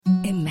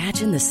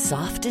Imagine the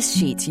softest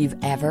sheets you've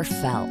ever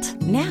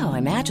felt. Now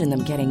imagine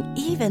them getting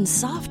even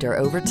softer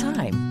over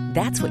time.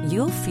 That's what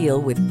you'll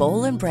feel with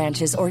Boll &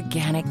 Branch's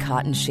organic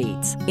cotton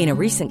sheets. In a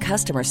recent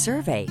customer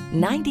survey,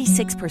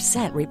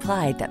 96%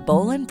 replied that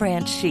Boll &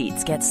 Branch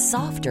sheets get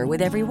softer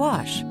with every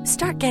wash.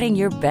 Start getting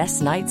your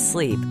best night's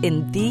sleep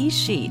in these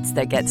sheets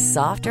that get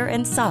softer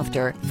and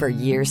softer for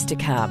years to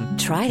come.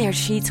 Try their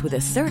sheets with a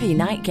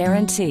 30-night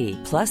guarantee.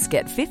 Plus,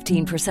 get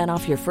 15%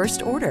 off your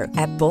first order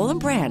at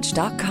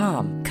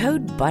bollandbranch.com.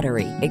 Code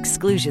BUTTERY.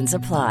 Exclusions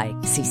apply.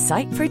 See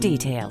site for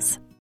details.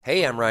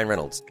 Hey, I'm Ryan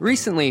Reynolds.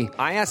 Recently,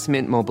 I asked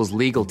Mint Mobile's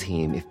legal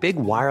team if big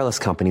wireless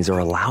companies are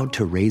allowed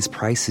to raise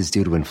prices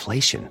due to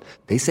inflation.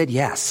 They said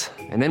yes.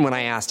 And then when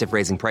I asked if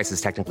raising prices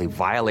technically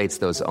violates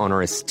those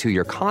onerous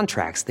two-year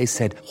contracts, they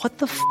said, "What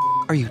the f***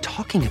 are you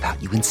talking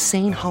about, you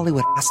insane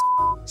Hollywood ass?"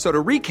 So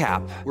to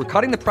recap, we're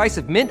cutting the price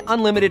of Mint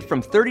Unlimited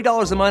from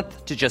 $30 a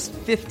month to just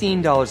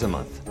 $15 a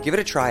month. Give it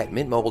a try at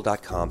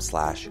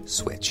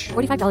mintmobile.com/switch.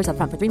 $45 up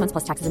front for 3 months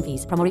plus taxes and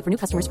fees. Promo rate for new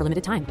customers for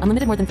limited time.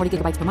 Unlimited more than 40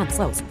 gigabytes per month.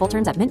 Slows full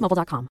terms at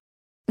mintmobile.com.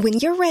 When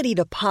you're ready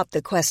to pop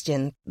the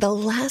question, the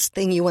last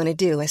thing you want to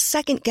do is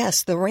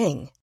second-guess the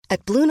ring.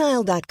 At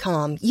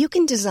BlueNile.com, you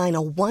can design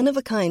a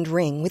one-of-a-kind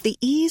ring with the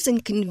ease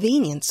and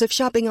convenience of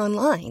shopping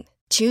online.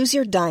 Choose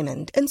your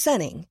diamond and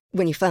setting.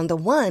 When you find the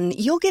one,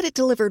 you'll get it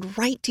delivered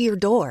right to your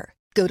door.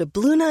 Go to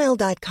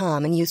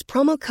BlueNile.com and use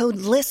promo code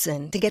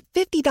LISTEN to get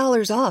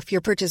 $50 off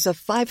your purchase of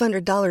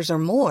 $500 or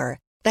more.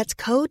 That's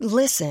code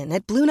LISTEN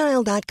at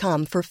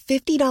BlueNile.com for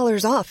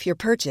 $50 off your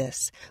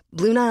purchase.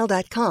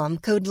 BlueNile.com,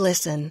 code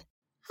LISTEN.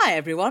 Hi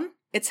everyone,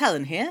 it's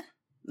Helen here,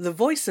 the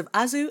voice of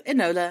Azu,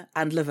 Enola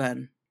and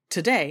Laverne.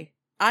 Today,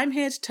 I'm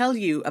here to tell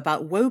you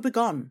about Woe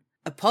Begone,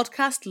 a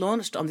podcast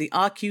launched on the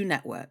RQ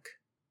network.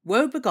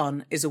 Woe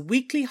Begone is a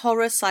weekly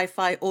horror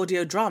sci-fi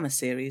audio drama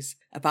series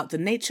about the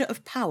nature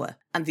of power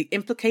and the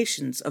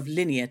implications of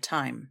linear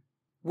time.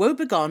 Woe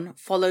Begone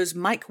follows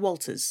Mike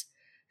Walters,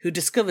 who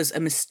discovers a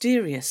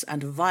mysterious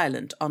and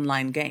violent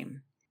online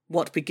game.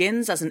 What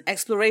begins as an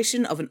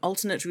exploration of an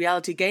alternate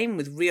reality game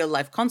with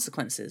real-life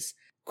consequences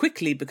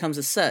quickly becomes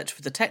a search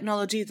for the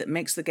technology that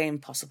makes the game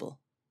possible.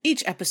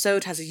 Each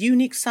episode has a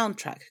unique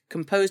soundtrack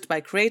composed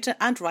by creator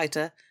and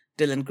writer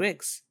Dylan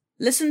Griggs.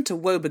 Listen to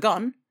Woe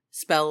Begone,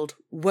 spelled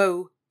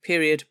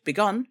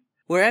woe.begone,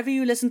 wherever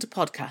you listen to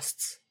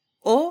podcasts.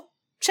 Or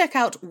check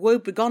out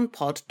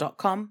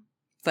woebegonepod.com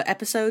for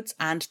episodes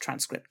and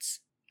transcripts.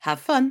 Have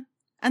fun,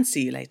 and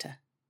see you later.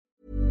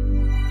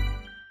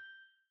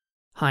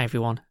 Hi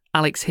everyone,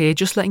 Alex here,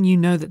 just letting you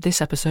know that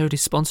this episode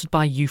is sponsored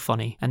by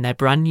Euphony and their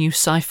brand new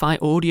sci-fi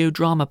audio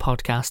drama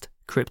podcast,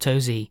 Crypto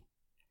Z.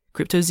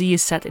 Crypto Z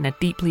is set in a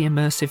deeply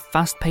immersive,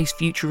 fast-paced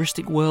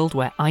futuristic world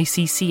where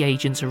ICC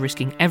agents are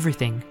risking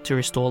everything to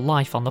restore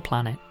life on the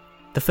planet.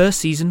 The first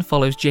season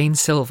follows Jane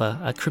Silver,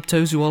 a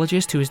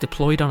cryptozoologist who is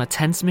deployed on a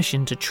tense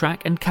mission to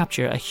track and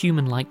capture a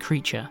human-like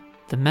creature,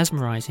 the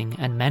mesmerising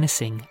and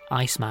menacing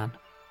Iceman.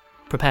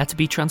 Prepare to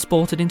be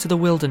transported into the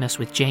wilderness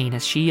with Jane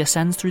as she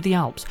ascends through the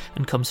Alps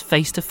and comes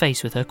face to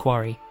face with her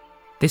quarry.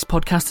 This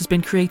podcast has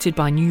been created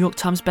by New York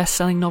Times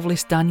best-selling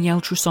novelist Danielle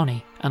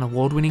Trussoni and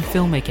award-winning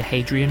filmmaker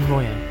Hadrian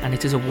Royan, and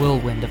it is a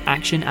whirlwind of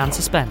action and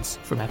suspense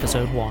from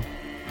episode 1.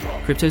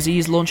 Crypto Z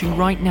is launching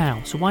right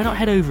now, so why not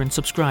head over and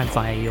subscribe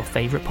via your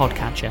favourite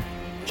podcatcher?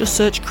 Just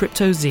search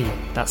Crypto Z,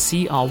 that's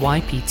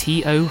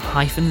CRYPTO-Z,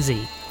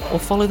 or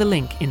follow the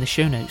link in the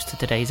show notes to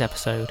today's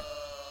episode.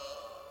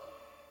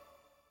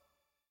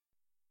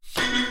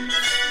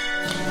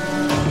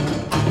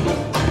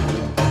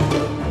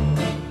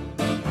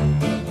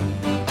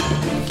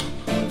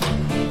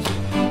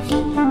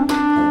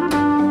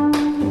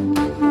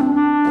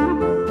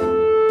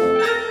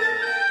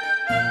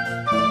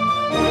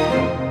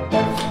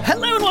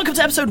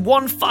 Episode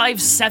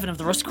 157 of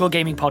the Rusty Quill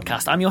Gaming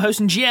Podcast. I'm your host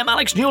and GM,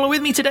 Alex Newell.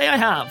 With me today I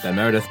have...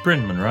 Meredith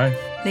Bryn Monroe.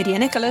 Lydia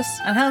Nicholas.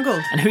 And Helen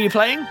Gould. And who are you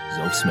playing?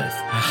 Zog Smith.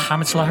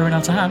 Hamid Salahurin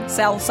Al-Tahan.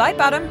 Sel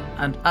Sidebottom.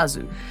 And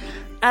Azu.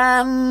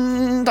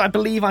 And I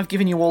believe I've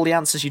given you all the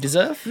answers you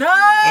deserve. No!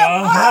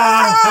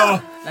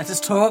 Let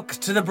us talk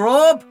to the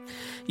Brob.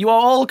 You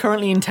are all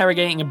currently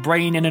interrogating a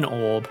brain in an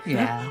orb.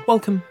 Yeah.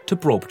 Welcome to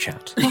Brob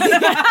Chat.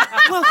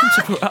 Welcome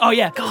to... Oh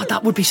yeah, God,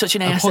 that would be such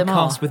an ASMR. A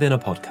podcast within a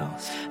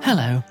podcast.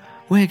 Hello.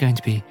 We're going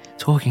to be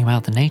talking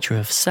about the nature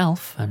of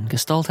self and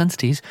Gestalt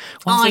entities.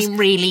 I'm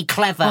really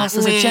clever. Whilst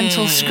there's a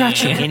gentle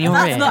scratching in your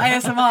ear.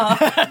 That's not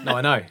ASMR. No,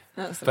 I know.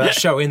 But that's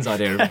Show-In's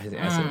idea of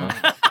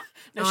ASMR.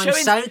 No, I'm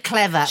so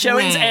clever.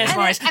 Show-In's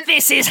ASMR is,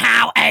 this is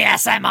how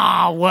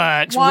ASMR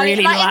works. Why,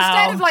 really like,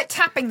 loud. instead of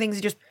tapping things,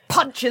 he just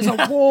punches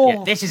a wall.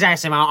 Yeah, this is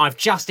ASMR. I've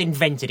just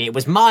invented it. It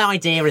was my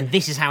idea, and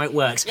this is how it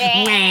works.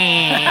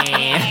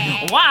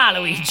 Wow,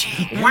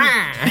 Luigi.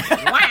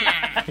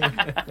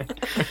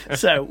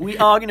 So, we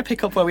are going to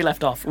pick up where we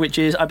left off, which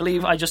is, I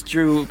believe I just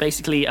drew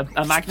basically a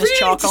Magnus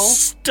charcoal.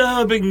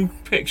 Disturbing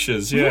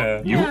pictures,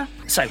 yeah.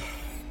 So,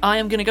 I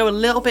am going to go a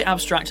little bit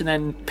abstract and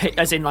then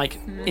as in like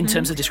in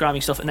terms of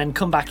describing stuff and then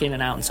come back in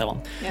and out and so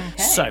on. Yeah.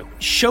 Okay. So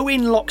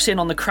Shoin locks in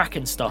on the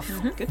Kraken stuff.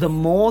 The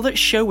more that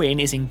Shoin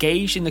is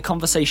engaged in the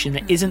conversation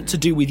that isn't to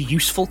do with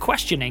useful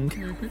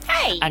questioning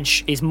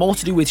and is more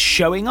to do with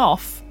showing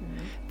off,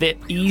 the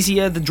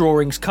easier the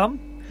drawings come.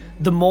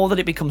 The more that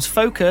it becomes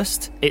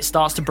focused, it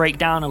starts to break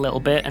down a little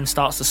bit and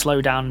starts to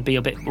slow down and be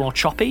a bit more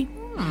choppy.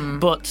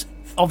 But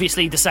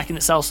obviously, the second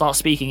that Cell starts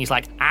speaking, he's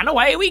like, and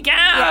away we go!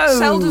 Yeah,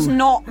 Cell does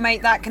not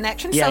make that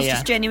connection. Yeah, Cell's yeah.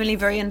 just genuinely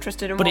very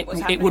interested in what was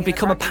happening. It would in the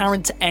become Krakens.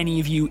 apparent to any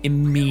of you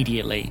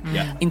immediately.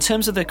 In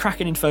terms of the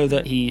Kraken info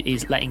that he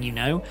is letting you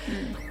know,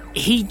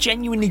 he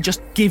genuinely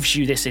just gives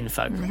you this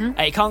info.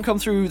 It can't come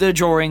through the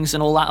drawings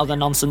and all that other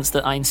nonsense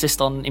that I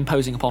insist on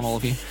imposing upon all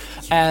of you.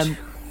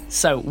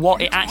 So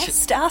what it actually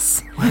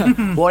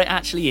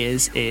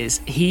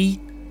is he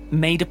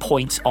made a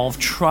point of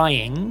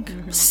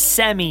trying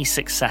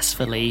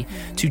semi-successfully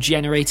to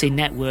generate a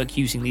network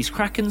using these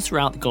Krakens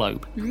throughout the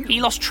globe. He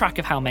lost track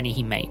of how many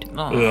he made.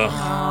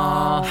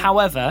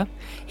 However,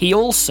 he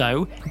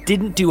also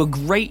didn't do a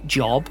great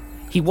job.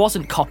 He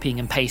wasn't copying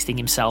and pasting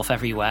himself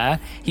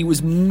everywhere. He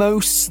was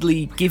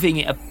mostly giving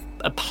it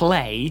a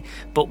play,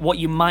 but what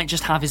you might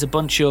just have is a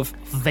bunch of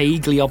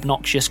vaguely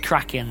obnoxious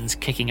Krakens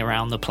kicking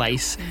around the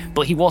place,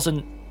 but he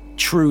wasn't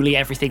truly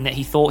everything that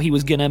he thought he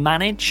was going to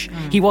manage.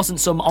 He wasn't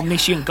some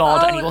omniscient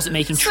god and he wasn't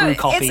making true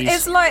copies.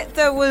 It's like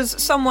there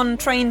was someone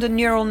trained a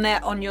neural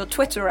net on your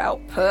Twitter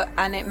output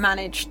and it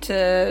managed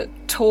to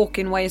talk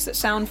in ways that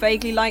sound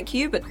vaguely like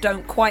you but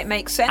don't quite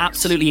make sense.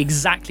 Absolutely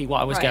exactly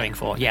what I was going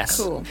for, yes.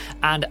 Cool.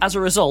 And as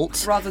a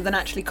result... Rather than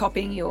actually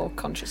copying your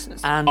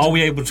consciousness. And are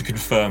we able to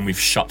confirm we've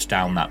shut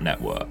down that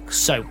network?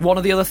 So, one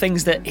of the other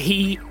things that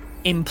he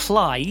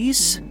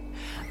implies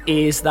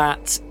is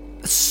that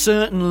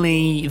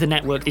certainly the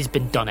network has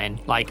been done in.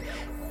 Like,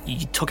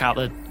 you took out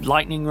the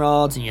lightning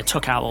rods and you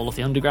took out all of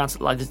the underground.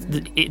 Like,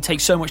 it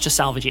takes so much to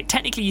salvage it.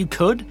 Technically you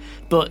could,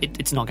 but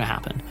it's not going to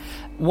happen.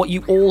 What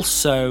you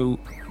also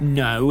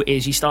know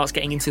is he starts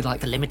getting into like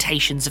the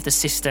limitations of the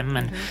system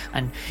and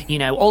you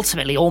know,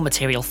 ultimately all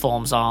material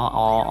forms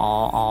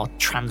are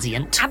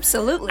transient.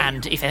 Absolutely.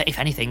 And if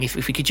anything,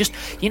 if we could just,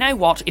 you know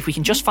what, if we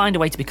can just find a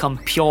way to become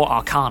pure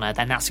arcana,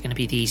 then that's going to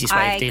be the easiest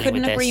way of dealing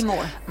with this. I couldn't agree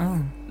more.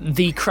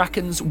 The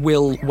Krakens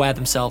will wear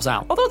themselves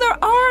out. Although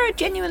there are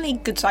genuinely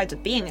good sides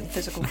of being in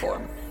physical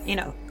form. You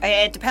know,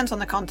 it depends on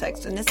the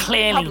context. And this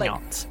clearly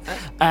is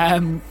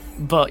not.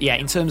 But yeah,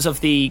 in terms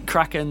of the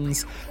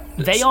Krakens,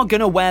 they are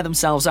going to wear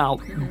themselves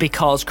out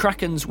because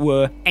Krakens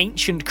were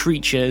ancient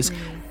creatures,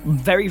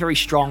 very, very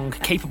strong,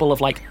 capable of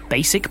like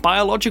basic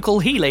biological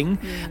healing,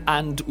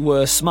 and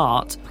were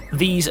smart.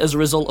 These as a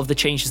result of the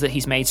changes that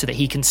he's made so that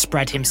he can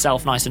spread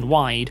himself nice and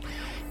wide.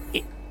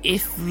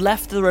 If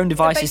left to their own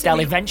devices, they'll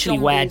eventually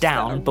wear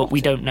down, but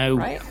we don't know.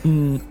 Right?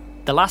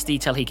 The last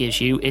detail he gives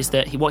you is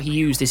that what he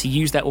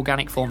used their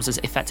organic forms as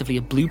effectively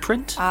a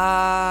blueprint.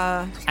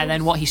 And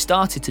then what he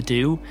started to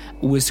do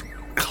was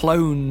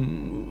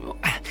clone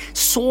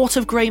sort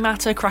of grey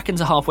matter. Krakens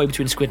are halfway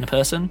between a squid and a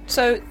person.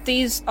 So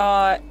these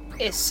are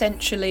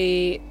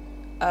essentially...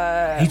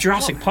 he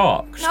Jurassic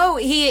Park. No,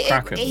 he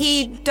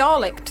Krakens.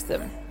 Daleked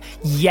them.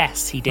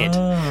 Yes, he did.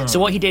 So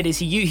what he did is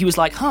he was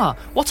like,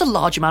 what a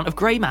large amount of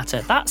grey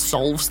matter. That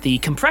solves the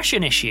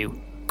compression issue.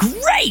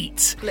 Great!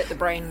 Split the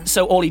brain.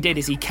 So all he did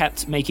is he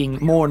kept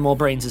making more and more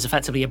brains as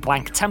effectively a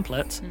blank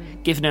template,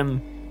 giving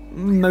them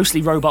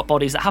mostly robot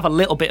bodies that have a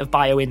little bit of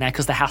bio in there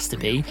because there has to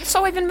be.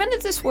 So I've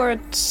invented this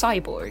word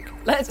cyborg.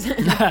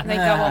 They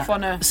go off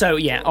on a... So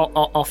yeah,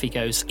 off he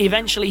goes.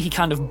 Eventually he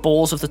kind of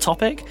bores of the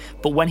topic,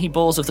 but when he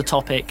bores of the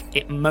topic,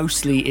 it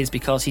mostly is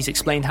because he's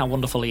explained how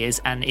wonderful he is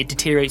and it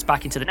deteriorates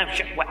back into the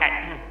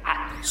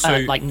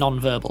like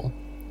non-verbal.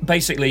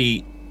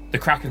 Basically, the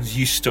Krakens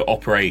used to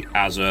operate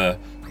as a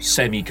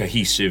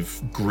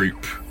semi-cohesive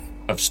group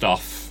of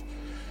stuff,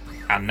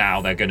 and now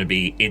they're going to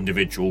be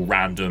individual,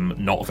 random,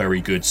 not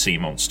very good sea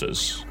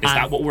monsters. Is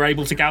that what we're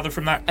able to gather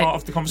from that part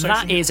of the conversation?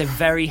 That is a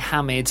very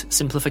hammered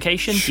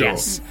simplification, Sure.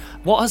 yes.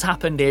 What has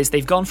happened is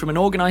they've gone from an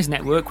organised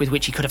network with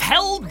which he could have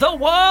held the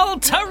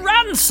world to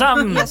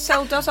ransom. Yes,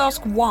 Cell does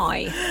ask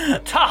why.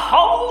 To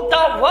hold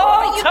the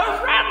world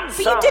to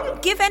ransom. But you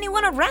didn't give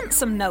anyone a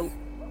ransom note.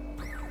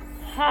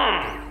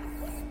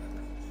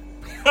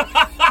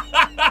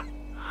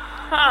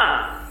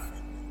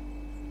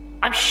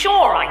 I'm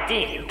sure I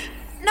did.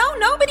 No,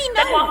 nobody knew.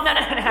 No.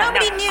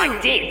 Nobody knew. I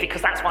did,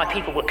 because that's why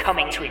people were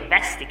coming to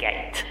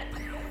investigate.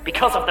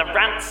 Because of the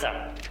ransom.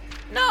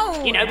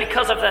 No. You know,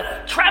 because of the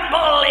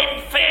tremble in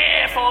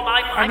fear for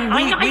my... I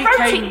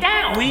wrote it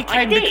down. We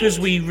came because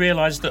we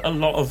realised that a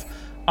lot of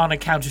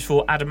unaccounted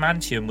for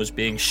adamantium was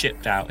being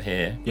shipped out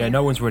here. Yeah,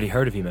 no one's really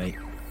heard of you, mate.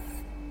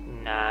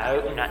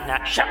 No.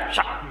 Shut.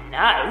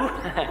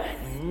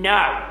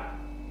 No.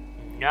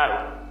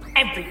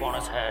 Everyone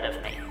has heard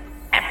of me.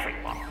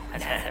 Everyone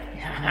has heard of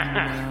me.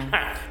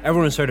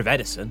 Everyone has heard of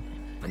Edison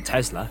and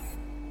Tesla.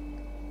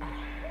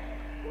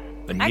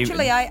 And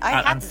Actually, Newton.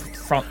 I and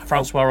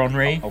Francois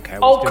Henri. Okay,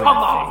 Oh, come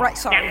on. Right,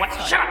 sorry. Now,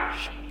 shut up.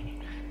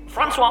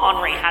 Francois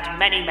Henri had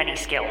many, many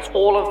skills.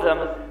 All of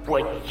them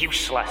were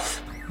useless.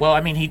 Well,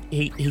 I mean,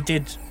 he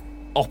did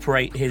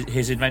operate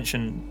his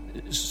invention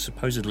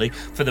supposedly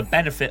for the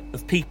benefit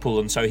of people,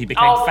 and so he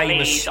became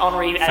famous. Please,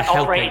 Henri for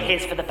operated helping.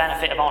 his for the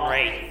benefit of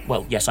Henri.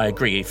 Well, yes, I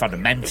agree. It's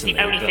Fundamentally,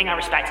 the only thing I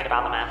respected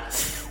about the man.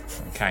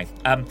 Okay.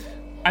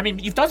 I mean,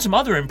 you've done some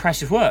other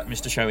impressive work,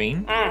 Mr.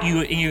 Shoin.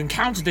 You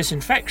encountered this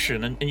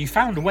infection and you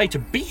found a way to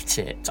beat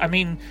it. I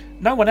mean,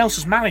 no one else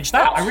has managed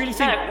that. What? I really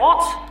think. No,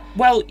 what?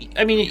 Well,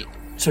 I mean,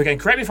 so again,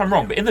 correct me if I'm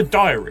wrong, but in the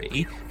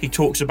diary he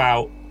talks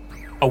about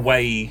a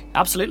way.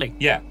 Absolutely.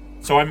 Yeah.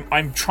 So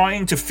I'm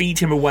trying to feed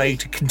him a way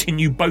to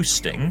continue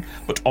boasting,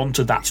 but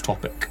onto that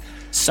topic.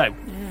 So,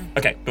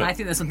 okay, but I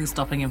think there's something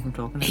stopping him from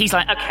talking. he's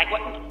like, okay,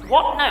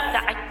 what? No,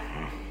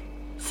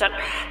 so.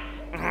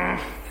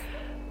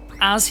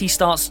 As he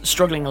starts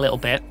struggling a little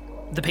bit,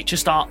 the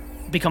pictures start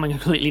becoming a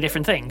completely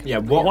different thing. Yeah,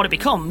 what it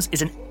becomes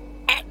is an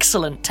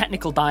excellent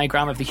technical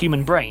diagram of the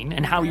human brain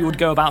and how you would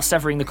go about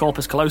severing the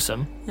corpus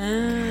callosum.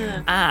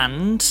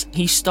 And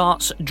he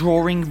starts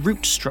drawing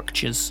root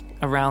structures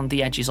around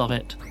the edges of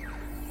it.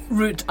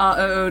 Root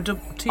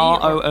R-O-O-T?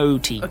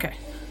 R-O-O-T. Okay.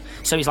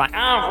 So he's like, oh,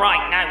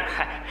 right,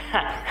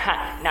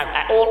 no,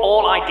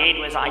 all I did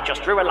was I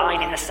just drew a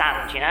line in the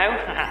sand, you know?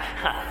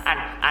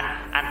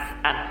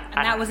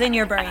 And that was in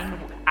your brain.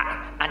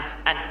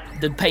 And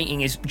the painting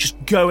is just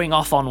going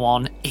off on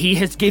one. He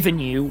has given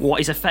you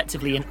what is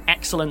effectively an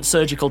excellent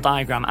surgical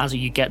diagram, as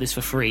you get this for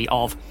free,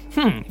 of,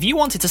 if you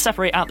wanted to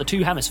separate out the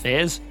two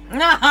hemispheres...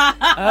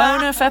 Oh,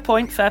 no, fair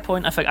point.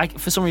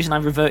 For some reason, I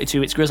reverted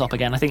to It's Grizzop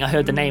again. I think I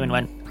heard the name and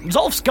went,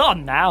 Zolf's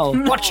gone now.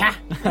 Watcha.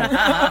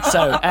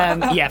 So,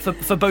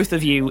 for both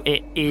of you,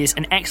 it is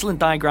an excellent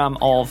diagram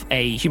of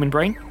a human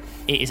brain.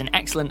 It is an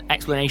excellent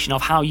explanation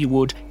of how you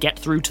would get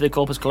through to the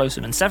corpus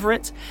callosum and sever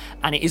it.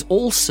 And it is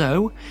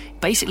also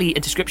basically a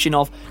description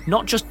of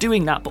not just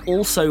doing that, but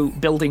also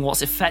building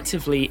what's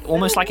effectively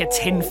almost like a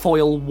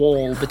tinfoil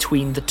wall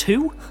between the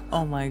two.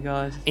 Oh my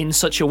god. In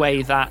such a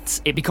way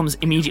that it becomes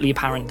immediately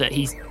apparent that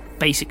he's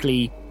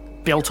basically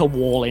built a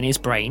wall in his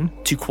brain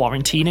to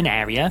quarantine an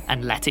area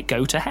and let it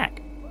go to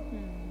heck.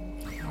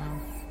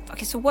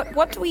 Okay, so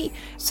what do we...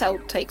 Cell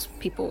takes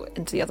people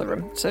into the other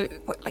room. So,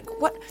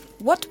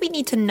 what do we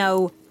need to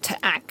know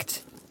to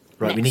act?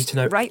 Right, next? we need to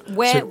know... Right,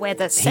 where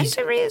the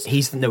centre is?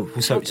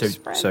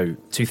 So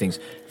two things.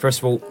 First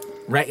of all,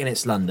 reckon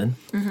it's London,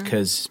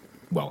 because,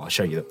 well, I'll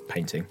show you the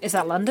painting. Is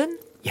that London?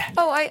 Yeah.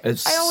 Oh, I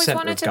always centre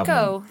wanted of to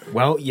government. go.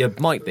 Well, you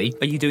might be.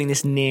 Are you doing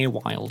this near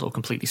Wild or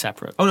completely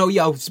separate? Oh, no,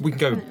 yeah, we can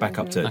go back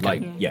up to,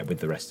 with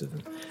the rest of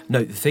them.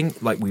 No, the thing,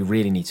 we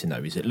really need to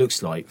know is it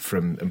looks like,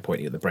 from and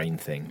pointing at the brain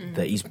thing,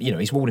 that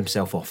he's walled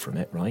himself off from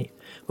it, right?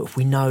 But if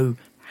we know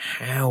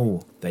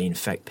how they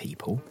infect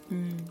people,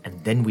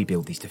 and then we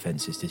build these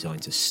defences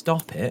designed to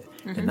stop it,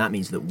 then that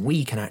means that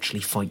we can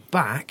actually fight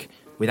back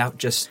without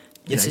just,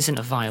 This isn't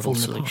a viable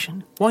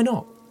solution. Why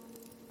not?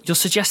 You're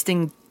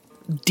suggesting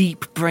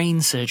deep brain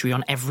surgery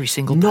on every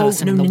single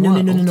person in the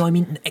world. No, I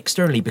mean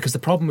externally, because the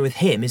problem with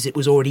him is it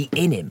was already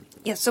in him.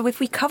 Yeah, so if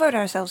we covered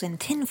ourselves in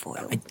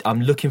tinfoil...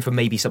 I'm looking for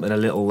maybe something a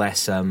little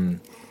less, Well,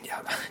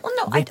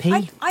 no,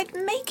 I'd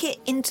make it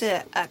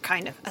into a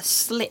kind of a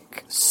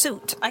slick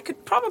suit. I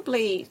could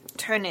probably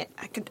turn it...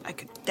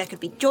 There could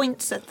be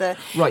joints at the...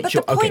 Right, but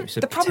sure, the point, okay, so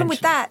the problem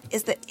with that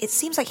is that it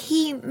seems like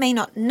he may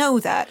not know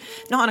that,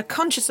 not on a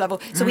conscious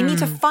level, so we need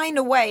to find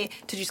a way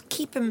to just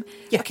keep him...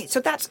 Yeah. Okay,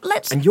 so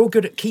let's... And you're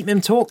good at keeping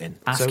him talking.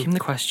 Ask him the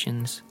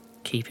questions,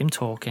 keep him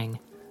talking,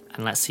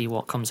 and let's see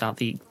what comes out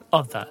the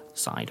other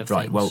side of things.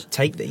 Right, well,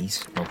 take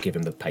these. I'll give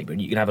him the paper,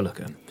 and you can have a look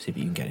at them, see if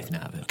you can get anything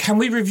out of it. Can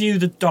we review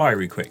the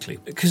diary quickly?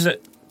 Because,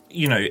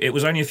 it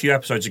was only a few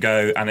episodes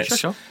ago, and it's,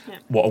 Sure.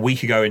 a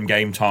week ago in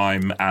game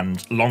time,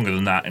 and longer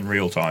than that in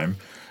real time.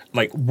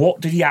 What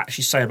did he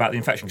actually say about the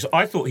infection? Because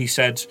I thought he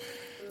said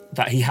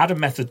that he had a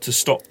method to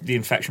stop the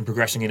infection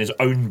progressing in his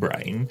own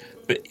brain,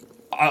 but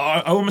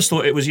I almost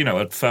thought it was, a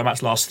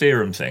Fermat's last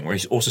theorem thing, where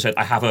he also said,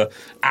 I have a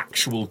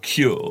actual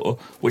cure,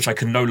 which I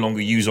can no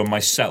longer use on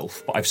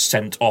myself, but I've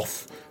sent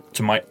off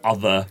to my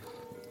other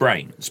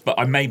brains. But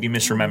I may be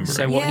misremembering.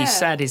 So what he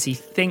said is he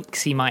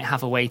thinks he might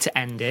have a way to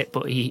end it,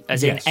 but he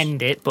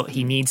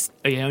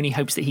only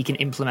hopes that he can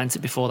implement it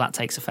before that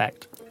takes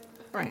effect.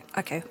 Right,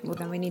 okay, well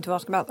then we need to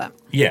ask about that.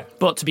 Yeah.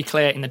 But to be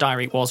clear, in the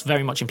diary it was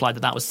very much implied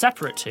that was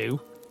separate to...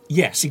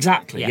 Yes,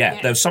 exactly.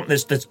 Yeah.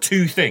 There's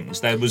two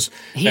things. There was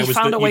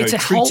found a way to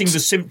treating halt... the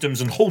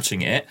symptoms and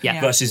halting it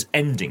versus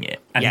ending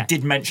it. And he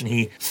did mention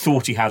he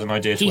thought he had an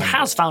idea to end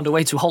has it. found a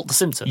way to halt the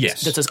symptoms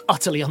that is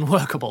utterly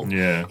unworkable.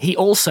 Yeah. He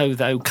also,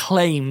 though,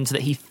 claimed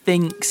that he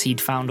thinks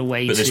he'd found a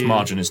way But this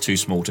margin is too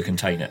small to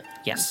contain it.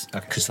 Yes.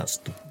 Because that's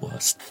the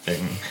worst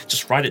thing.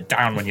 Just write it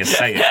down when you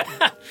say it.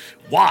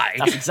 Why?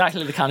 That's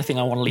exactly the kind of thing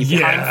I want to leave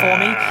behind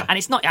for me. And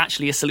it's not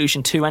actually a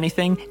solution to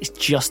anything. It's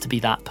just to be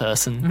that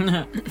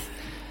person.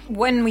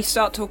 When we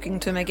start talking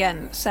to him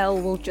again,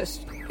 Cell will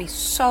just be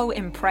so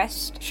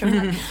impressed showing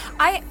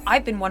that.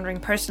 I've been wondering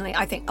personally,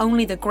 I think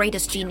only the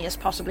greatest genius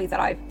possibly that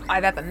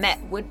I've ever met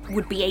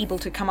would be able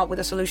to come up with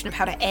a solution of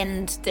how to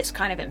end this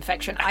kind of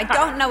infection. I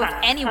don't know if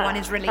anyone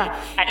is really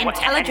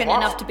intelligent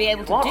enough to be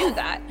able to do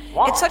that.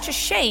 It's such a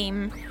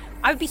shame.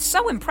 I would be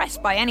so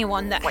impressed by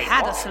anyone that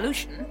had a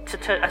solution.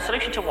 A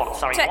solution to what?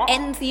 Sorry, to what?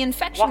 end the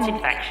infection, What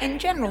infection? in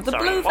general. The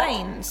Sorry, blue what?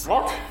 veins.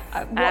 What?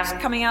 What's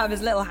coming out of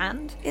his little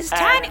hand is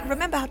tiny.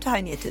 Remember how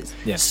tiny it is.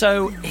 Yeah.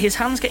 So his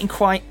hand's getting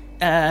quite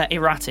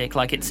erratic,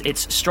 like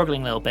it's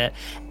struggling a little bit.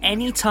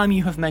 Anytime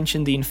you have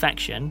mentioned the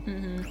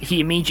infection,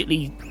 he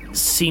immediately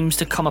seems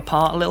to come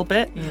apart a little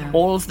bit. Yeah.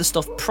 All of the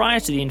stuff prior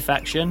to the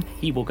infection,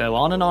 he will go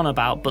on and on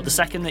about, but the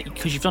second that,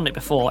 because you've done it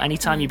before,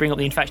 anytime you bring up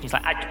the infection, he's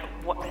like,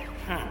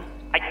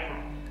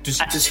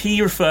 Does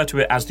he refer to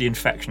it as the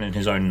infection in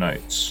his own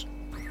notes?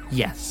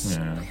 Yes.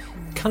 Yeah.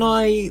 Can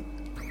I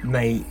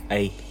make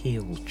a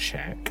heal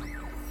check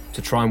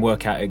to try and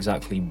work out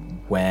exactly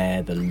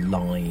where the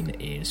line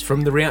is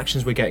from the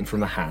reactions we're getting from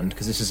the hand?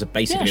 Because this is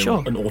basically Yeah,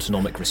 sure. an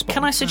autonomic response.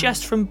 Can I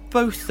suggest from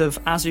both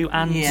of Azu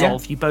and Yeah.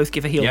 Zolf, you both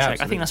give a heal Yeah, check? I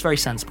absolutely. think that's very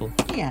sensible.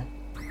 Yeah.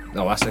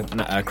 Oh, that's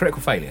a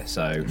critical failure,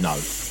 so no.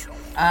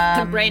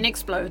 The brain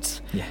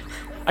explodes. Yeah.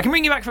 I can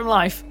bring you back from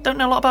life. Don't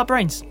know a lot about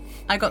brains.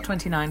 I got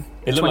 29.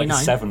 It looked 29.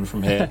 like 7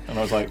 from here, and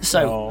I was like,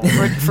 So,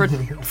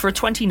 for a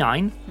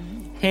 29,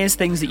 here's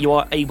things that you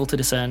are able to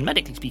discern,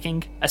 medically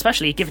speaking,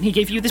 especially given he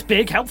gave you this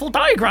big, helpful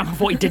diagram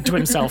of what he did to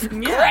himself.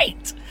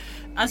 Great!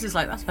 As is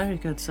like, that's very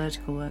good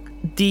surgical work.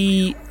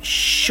 The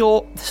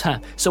short...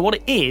 So what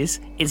it is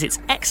it's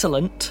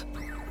excellent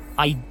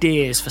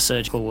ideas for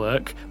surgical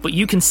work, but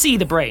you can see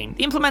the brain.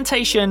 The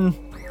implementation...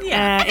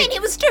 Yeah. He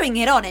was doing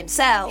it on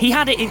himself. He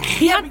had it in...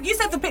 He had, You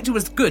said the picture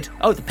was good.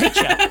 Oh, the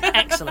picture.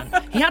 Excellent.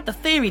 He had the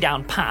theory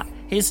down pat.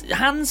 His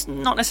hands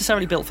not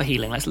necessarily built for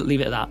healing. Let's leave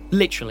it at that.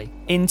 Literally.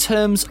 In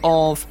terms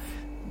of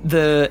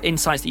the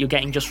insights that you're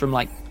getting just from,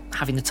 like,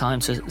 having the time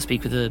to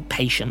speak with the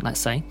patient,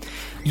 let's say,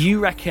 you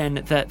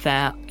reckon that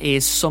there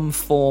is some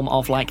form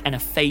of, like, an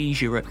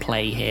aphasia at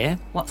play here.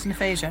 What's an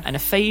aphasia? An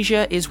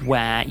aphasia is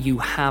where you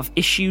have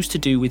issues to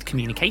do with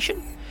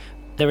communication.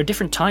 There are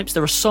different types.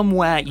 There are some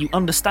where you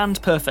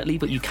understand perfectly,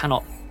 but you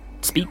cannot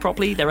speak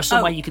properly. There are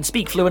some where you can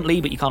speak fluently,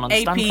 but you can't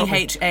understand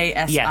properly.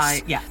 APHASI.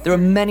 Yes. Yeah. There are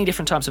many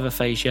different types of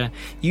aphasia.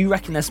 You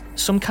reckon there's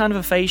some kind of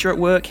aphasia at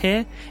work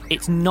here.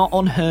 It's not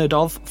unheard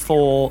of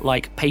for,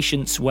 like,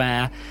 patients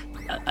where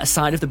a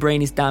side of the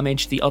brain is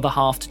damaged, the other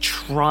half to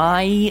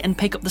try and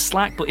pick up the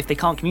slack, but if they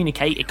can't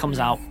communicate, it comes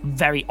out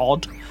very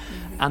odd.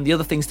 And the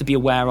other things to be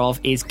aware of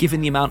is,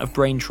 given the amount of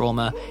brain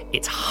trauma,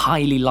 it's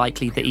highly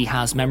likely that he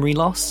has memory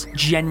loss.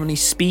 Generally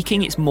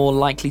speaking, it's more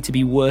likely to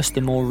be worse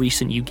the more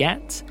recent you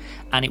get,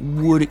 and it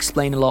would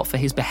explain a lot for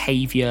his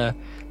behaviour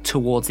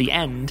towards the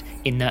end,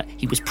 in that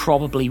he was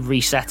probably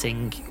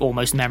resetting,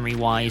 almost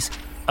memory-wise,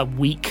 a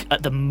week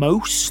at the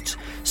most,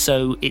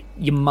 so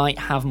you might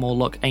have more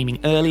luck aiming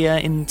earlier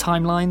in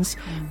timelines,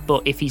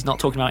 but if he's not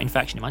talking about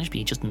infection, it might just be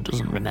he just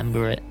doesn't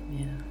remember it.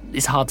 Yeah.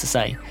 It's hard to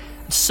say.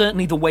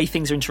 Certainly the way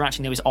things are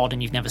interacting though is odd,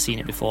 and you've never seen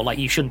it before. Like,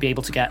 you shouldn't be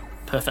able to get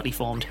perfectly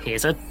formed,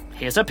 here's a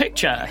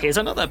picture, here's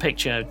another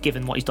picture,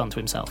 given what he's done to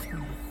himself.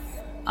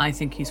 I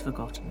think he's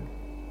forgotten.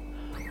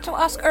 To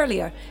ask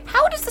earlier,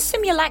 how does the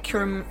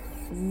simulacrum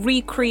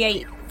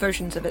recreate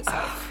versions of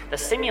itself? The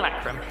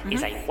simulacrum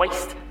is a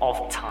waste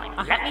of time.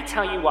 Let me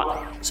tell you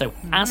what. So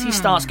as he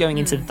starts going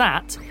into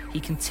that, he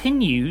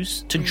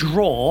continues to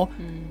draw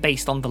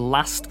based on the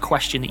last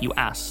question that you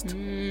asked.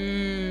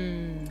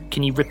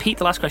 Can you repeat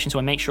the last question so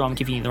I make sure I'm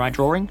giving you the right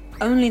drawing?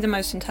 Only the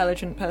most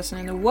intelligent person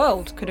in the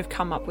world could have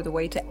come up with a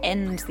way to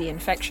end the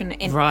infection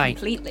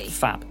completely.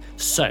 Fab.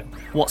 So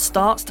what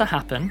starts to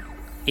happen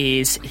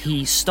is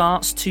he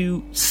starts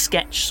to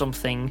sketch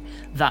something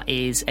that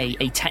is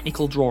a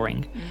technical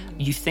drawing.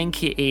 You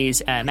think it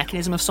is a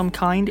mechanism of some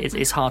kind,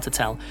 it's hard to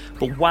tell.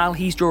 But while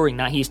he's drawing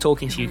that, he's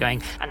talking to you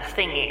going, and the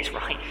thing is,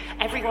 right,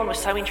 everyone was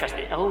so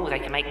interested, they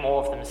can make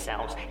more of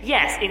themselves.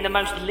 Yes, in the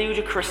most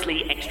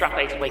ludicrously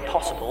extrapolated way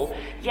possible,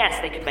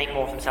 yes, they could make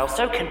more of themselves,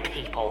 so can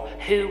people.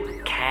 Who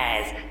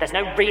cares? There's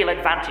no real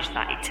advantage to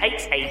that. It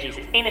takes ages,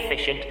 it's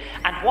inefficient,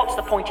 and what's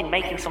the point in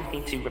making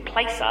something to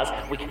replace us?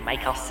 We can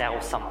make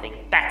ourselves something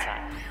better.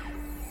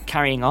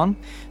 Carrying on,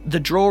 the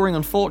drawing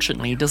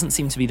unfortunately doesn't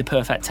seem to be the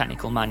perfect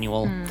technical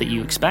manual that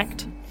you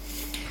expect.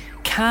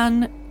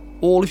 Can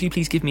all of you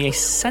please give me a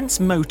sense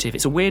motive?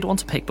 It's a weird one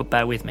to pick, but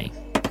bear with me.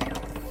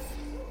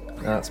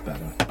 That's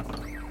better.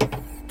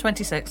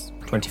 26.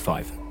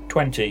 25.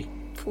 20.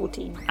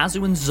 14.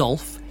 Azu and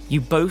Zolf, you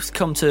both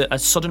come to a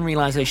sudden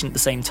realisation at the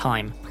same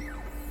time.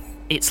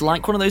 It's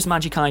like one of those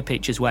magic eye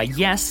pictures where,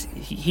 yes,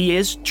 he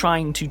is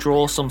trying to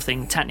draw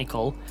something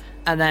technical,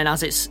 and then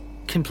as it's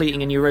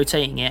completing and you're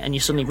rotating it and you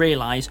suddenly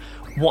realise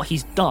what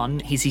he's done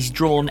is he's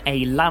drawn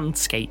a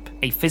landscape,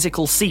 a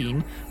physical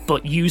scene,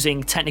 but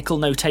using technical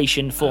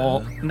notation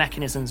for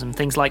mechanisms and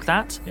things like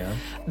that. Yeah.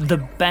 The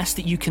best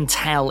that you can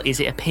tell is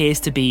it appears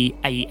to be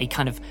a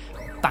kind of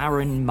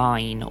barren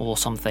mine or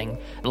something,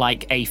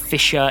 like a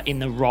fissure in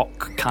the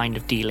rock kind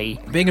of dealy.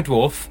 Being a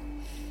dwarf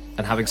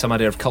and having some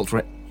idea of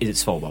cultural Is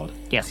it Svalbard?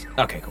 Yes.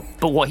 Okay, cool.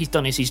 But what he's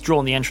done is he's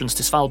drawn the entrance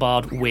to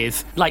Svalbard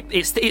with, like,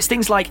 it's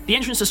things like the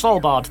entrance to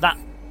Svalbard,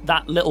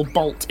 that little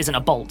bolt isn't a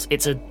bolt,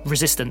 it's a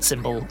resistance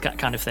symbol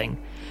kind of thing.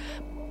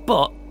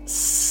 But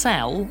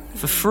Cell,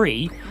 for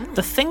free,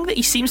 the thing that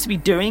he seems to be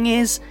doing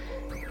is,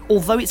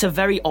 although it's a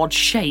very odd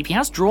shape, he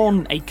has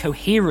drawn a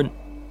coherent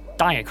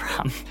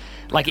diagram.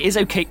 Like, it is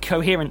a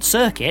coherent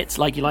circuit,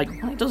 like, you're like,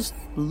 well, it does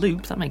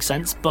loop, that makes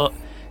sense, but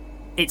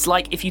it's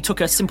like if you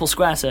took a simple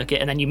square circuit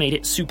and then you made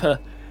it super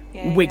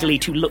wiggly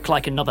to look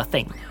like another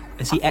thing.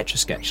 Has he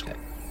etch-a-sketched it?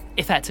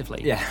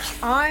 Effectively. Yeah.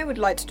 I would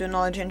like to do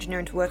knowledge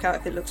engineering to work out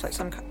if it looks like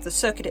the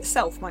circuit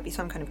itself might be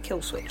some kind of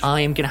kill switch.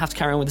 I am going to have to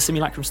carry on with the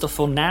simulacrum stuff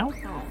for now,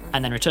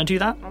 and then return to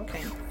that.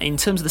 Okay. In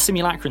terms of the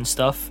simulacrum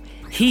stuff,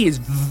 he is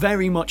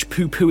very much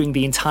poo-pooing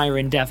the entire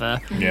endeavour.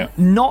 Yeah.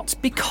 Not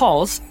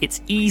because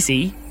it's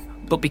easy,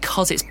 but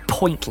because it's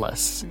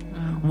pointless.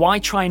 Why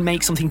try and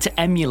make something to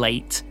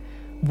emulate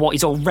what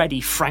is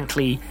already,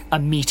 frankly, a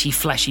meaty,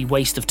 fleshy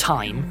waste of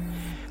time?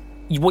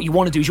 What you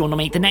want to do is you want to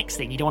make the next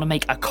thing. You don't want to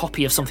make a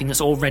copy of something that's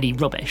already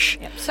rubbish.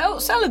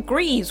 Yep. Cell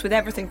agrees with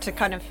everything to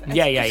kind of...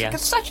 Yeah.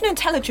 It's such an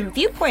intelligent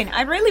viewpoint.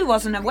 I really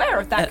wasn't aware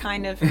of that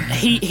kind of...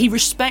 He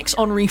respects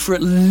Henri for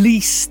at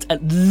least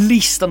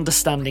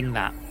understanding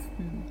that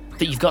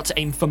you've got to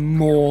aim for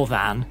more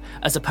than,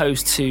 as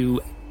opposed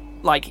to,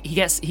 like, he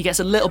gets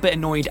a little bit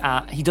annoyed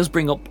at, he does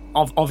bring up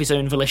of his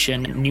own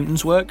volition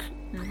Newton's work,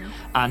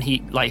 and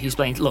he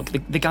explains, look,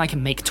 the guy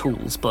can make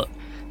tools, but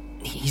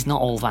he's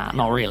not all that,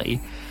 not really.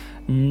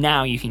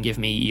 Now you can give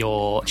me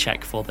your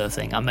check for the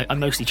thing. I'm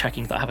mostly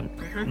checking that I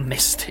haven't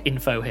missed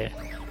info here.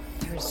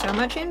 There's so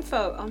much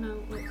info. Oh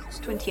no, it's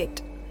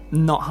 28.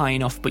 Not high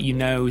enough, but you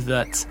know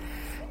that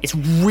it's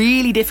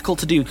really difficult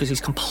to do because he's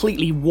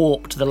completely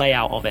warped the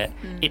layout of it.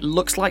 It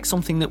looks like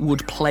something that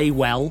would play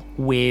well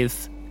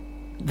with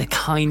the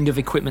kind of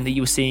equipment that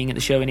you were seeing at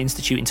the Sherwin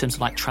Institute in terms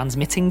of, like,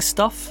 transmitting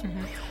stuff.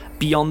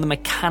 Beyond the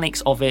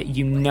mechanics of it,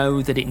 you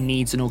know that it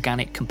needs an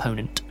organic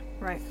component.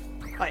 Right.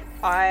 Like,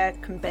 I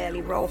can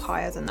barely roll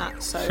higher than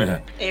that,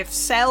 so if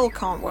Cell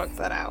can't work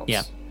that out...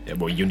 Yeah.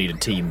 Well, you need a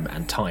team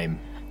and time.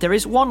 There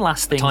is one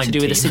last thing to do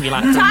with the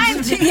simulacrum.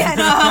 Time to,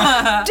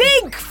 yes.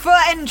 Dig for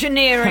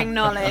engineering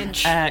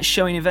knowledge.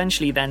 Sherwin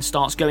eventually then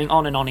starts going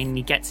on, and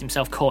he gets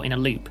himself caught in a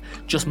loop,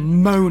 just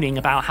moaning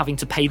about having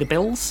to pay the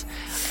bills.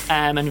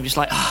 And he was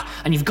like,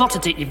 and you've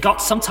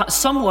got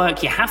some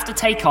work you have to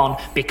take on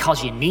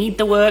because you need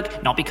the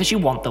work, not because you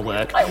want the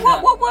work. Like,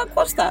 what work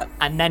was that?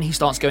 And then he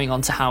starts going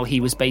on to how he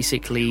was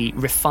basically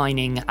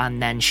refining and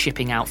then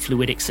shipping out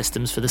fluidic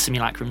systems for the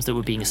simulacrums that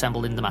were being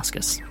assembled in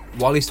Damascus.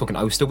 While he's talking,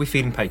 I will still be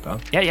feeding paper.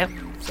 Yeah.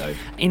 So,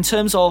 in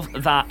terms of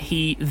that,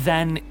 he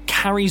then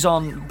carries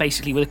on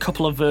basically with a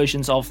couple of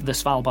versions of the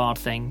Svalbard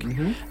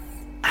thing.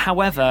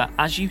 However,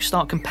 as you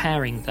start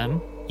comparing them,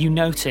 you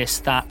notice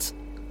that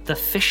the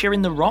fissure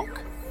in the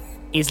rock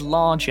is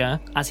larger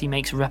as he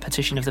makes a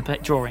repetition of the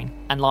drawing,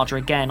 and larger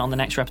again on the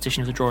next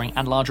repetition of the drawing,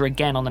 and larger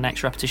again on the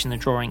next repetition of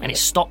the drawing, and it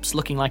stops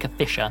looking like a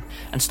fissure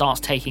and starts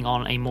taking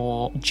on a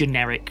more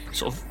generic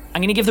sort of... I'm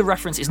going to give the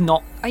reference, it's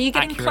not Are you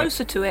getting accurate.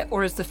 closer to it,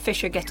 or is the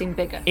fissure getting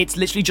bigger? It's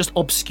literally just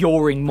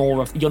obscuring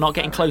more of... You're not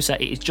getting closer,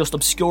 it is just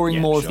obscuring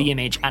more of the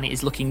image, and it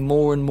is looking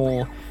more and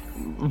more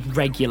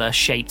regular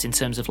shaped in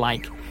terms of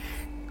like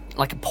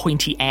a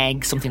pointy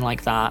egg, something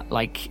like that.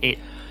 Like, it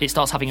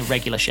starts having a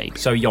regular shape.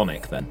 So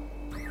Yonic, then?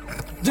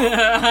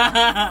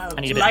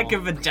 Like a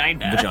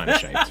vagina. Vagina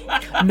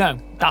shaped. No,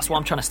 that's what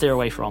I'm trying to steer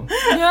away from.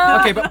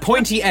 Okay, but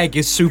pointy egg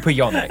is super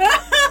Yonic.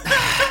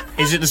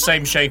 Is it the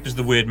same shape as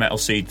the weird metal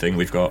seed thing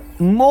we've got?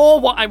 More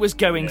what I was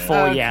going for,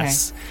 Okay.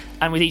 yes.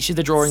 And with each of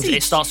the drawings,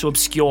 it starts to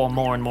obscure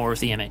more and more of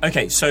the image.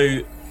 Okay, so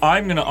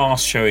I'm going to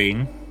ask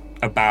Shoin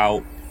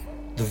about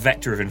the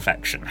vector of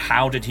infection.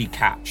 How did he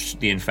catch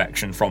the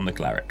infection from the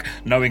cleric?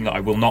 Knowing that I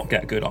will not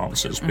get good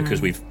answers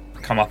because we've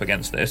come up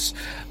against this.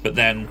 But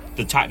then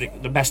the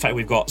best tactic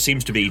we've got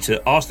seems to be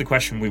to ask the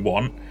question we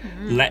want,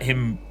 let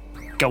him...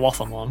 Go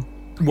off on one.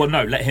 Well,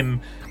 no, let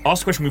him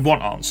ask the question we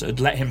want answered,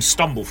 let him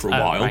stumble for a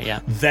while, right,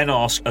 yeah. then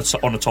ask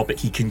on a topic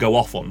he can go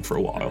off on for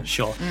a while.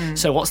 Sure.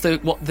 So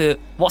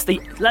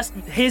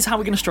here's how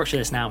we're going to structure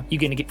this now. You're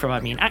going to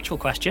provide me an actual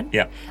question.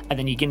 Yeah. And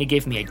then you're going to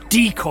give me a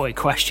decoy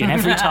question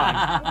every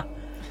time.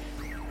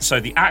 So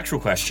the actual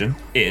question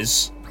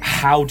is,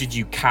 how did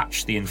you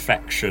catch the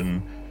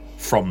infection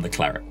from the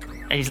cleric?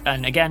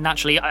 And again,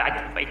 naturally,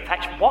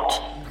 infection.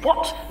 What?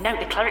 No,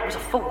 the cleric was a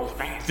fool.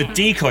 The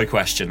decoy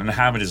question, and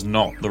Hamid is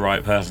not the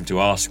right person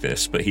to ask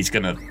this, but he's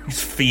going to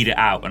feed it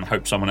out and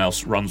hope someone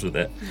else runs with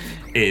it,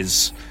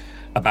 is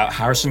about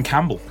Harrison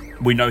Campbell.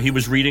 We know he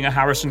was reading a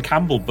Harrison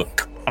Campbell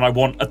book, and I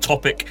want a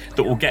topic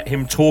that will get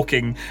him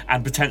talking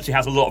and potentially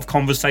has a lot of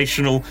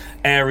conversational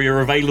area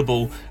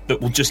available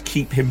that will just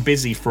keep him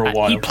busy for a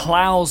while. He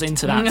plows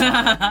into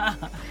that.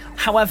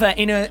 However,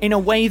 in a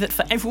way that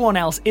for everyone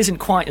else isn't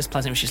quite as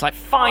pleasant. She's like,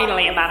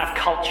 finally a man of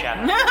culture.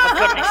 For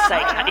goodness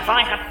sake, if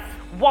I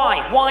had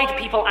Why? Why do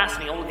people ask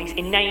me all of these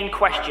inane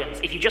questions?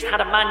 If you just had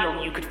a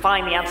manual, you could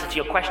find the answer to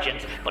your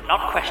questions, but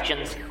not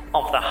questions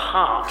of the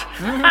heart.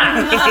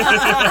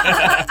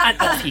 And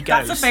off he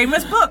goes. That's a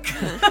famous book.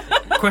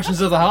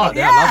 Questions of the heart.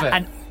 Yeah, I love it.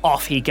 And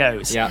off he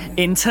goes. Yeah.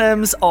 In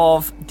terms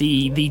of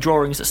the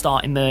drawings that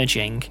start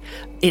emerging,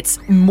 it's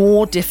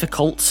more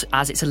difficult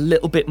as it's a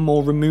little bit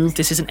more removed.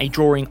 This isn't a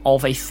drawing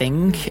of a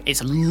thing.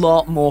 It's a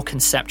lot more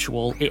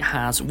conceptual. It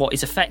has what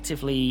is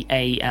effectively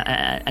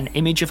an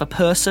image of a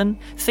person.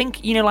 Think,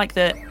 like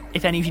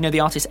if any of you know the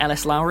artist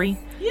L.S. Lowry?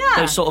 Yeah.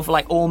 Those sort of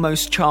like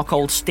almost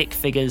charcoal stick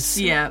figures.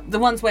 Yeah, the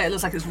ones where it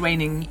looks like it's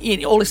raining.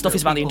 All this stuff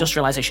is about the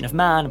industrialization of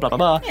man, blah, blah,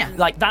 blah. Yeah.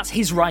 Like, that's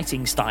his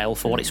writing style,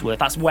 for what it's worth.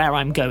 That's where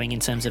I'm going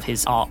in terms of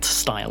his art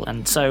style.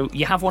 And so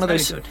you have one of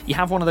those. You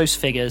have one of those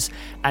figures,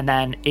 and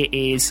then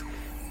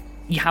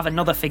you have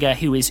another figure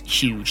who is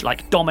huge,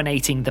 like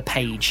dominating the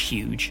page,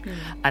 huge.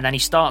 And then he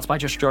starts by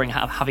just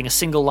having a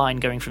single line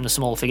going from the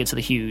small figure to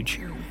the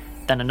huge.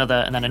 Then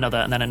another, and then another,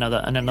 and then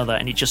another, and another,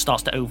 and it just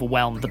starts to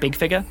overwhelm the big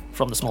figure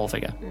from the small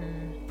figure.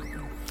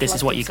 This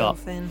is what you got.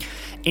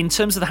 In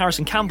terms of the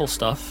Harrison Campbell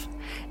stuff,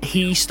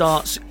 he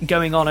starts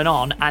going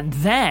on, and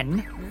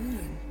then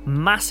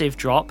massive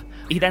drop.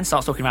 He then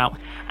starts talking about,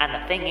 and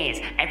the thing is,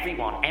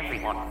 everyone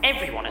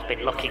has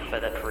been looking for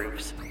the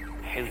proofs.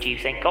 Who do you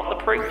think got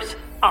the proofs?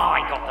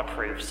 I got the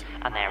proofs,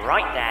 and they're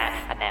right there,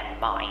 and they're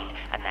mine,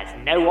 and there's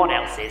no one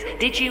else's.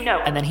 Did you know?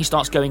 And then he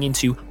starts going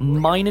into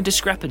minor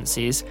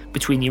discrepancies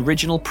between the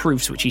original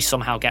proofs, which he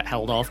somehow get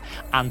held of,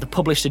 and the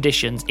published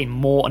editions in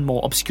more and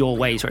more obscure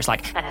ways, where it's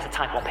like, and there's a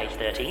typo on page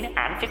 13,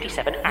 and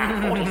 57,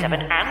 and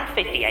 47, and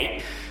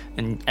 58,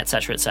 and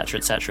etc., etc.,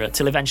 etc.,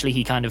 till eventually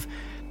he kind of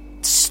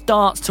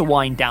starts to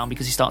wind down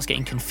because he starts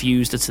getting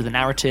confused as to the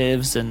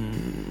narratives,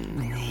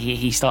 and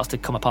he starts to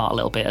come apart a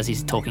little bit as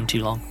he's talking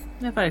too long.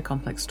 They're very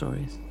complex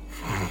stories.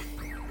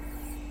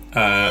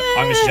 I'm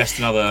going to suggest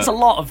another... There's a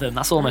lot of them,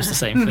 that's almost the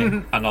same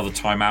thing. Another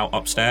time out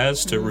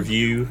upstairs to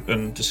review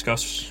and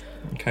discuss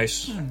in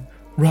case...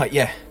 Right,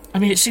 yeah. I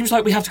mean, it seems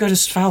like we have to go to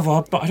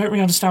Svalbard, but I don't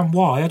really understand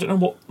why. I don't know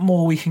what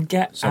more we can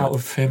get out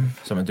of him.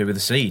 Something to do with the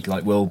seed.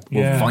 Like, we'll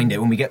find it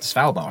when we get to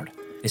Svalbard.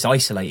 It's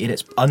isolated.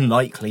 It's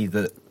unlikely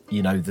that,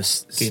 the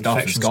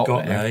stuff has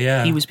got there.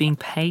 Yeah. He was being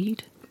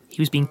paid.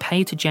 He was being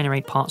paid to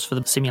generate parts for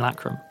the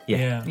simulacrum.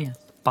 Yeah.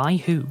 By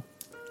who?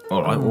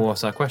 All right, well,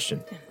 what's that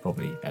question?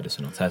 Probably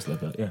Edison or Tesla,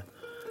 but yeah.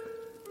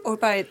 Or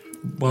by...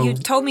 you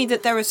told me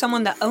that there was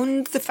someone that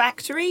owned the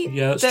factory.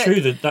 Yeah, that's true.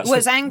 That's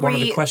was angry one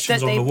of the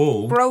questions that on they the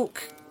wall.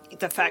 Broke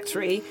the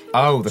factory.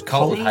 Oh, the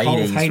Cult of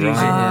Hades, right.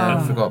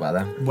 Yeah, I forgot about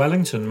that.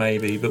 Wellington,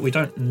 maybe, but we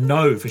don't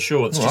know for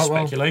sure. It's just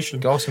speculation.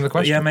 Go ask him the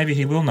question. But yeah, maybe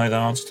he will know the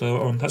answer to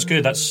that one. That's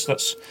good.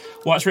 That's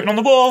why it's written on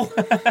the wall.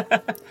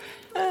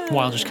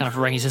 Weil just kind of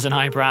raises an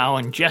eyebrow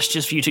and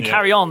gestures for you to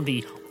carry on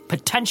the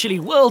potentially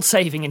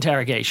world-saving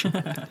interrogation.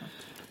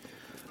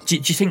 Do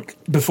you think,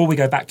 before we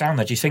go back down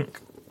there, do you think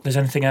there's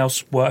anything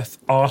else worth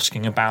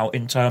asking about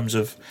in terms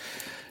of,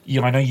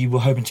 I know we were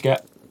hoping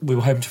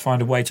to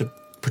find a way to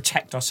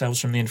protect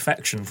ourselves from the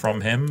infection from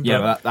him. Yeah,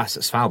 but that's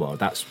at Svalbard.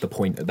 That's the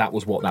point. That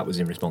was what that was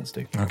in response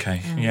to.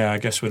 Okay. Yeah, I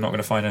guess we're not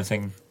going to find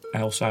anything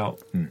else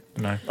out.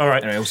 No. All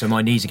right. And also,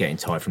 my knees are getting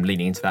tired from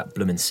leaning into that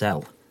bloomin'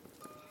 cell.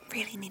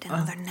 Really need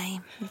another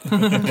name for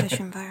the English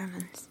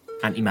environments.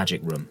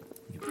 Anti-magic room.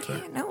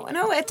 Yeah,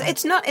 no,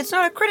 it's not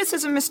a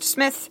criticism, Mr.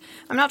 Smith.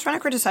 I'm not trying to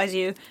criticize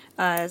you.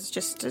 It's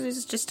just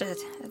a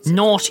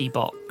naughty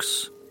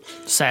box,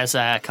 says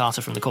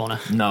Carter from the corner.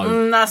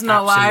 No, that's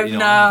not why.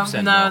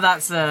 No,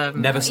 that's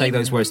never say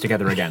those words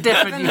together again.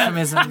 Different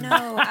euphemism.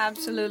 No,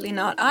 absolutely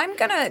not. I'm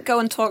gonna go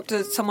and talk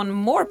to someone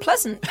more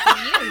pleasant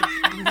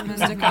than you,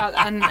 Mr. Carter,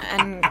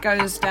 and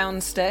goes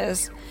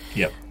downstairs.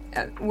 Yep.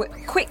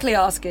 Quickly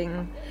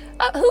asking,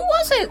 who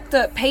was it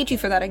that paid you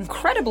for that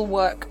incredible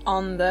work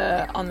on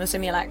the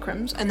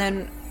simulacrums? And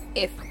then,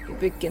 if he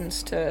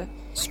begins to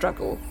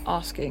struggle,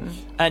 asking.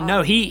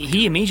 No,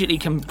 he immediately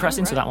can press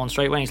into that one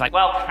straight away. He's like,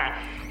 well,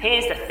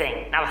 here's the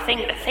thing. Now,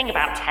 the thing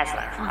about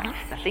Tesla, right?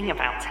 The thing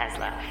about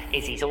Tesla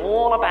is he's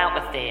all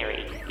about the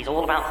theory. He's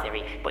all about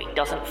theory, but he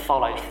doesn't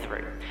follow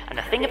through. And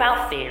the thing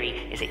about theory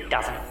is it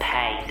doesn't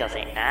pay, does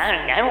it?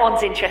 No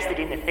one's interested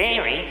in the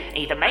theory.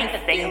 Either make the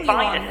thing,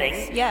 buy the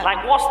thing. Yeah.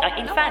 Like,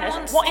 in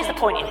fairness, what is the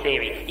point in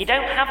theory? You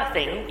don't have a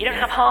thing. You don't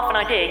have half an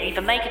idea. You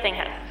either make a thing.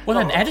 Well,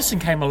 then Edison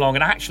came along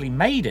and actually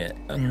made it.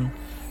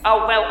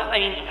 Oh, well, I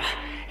mean,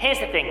 here's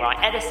the thing, right?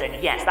 Edison,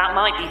 yes, that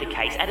might be the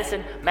case.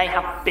 Edison may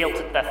have built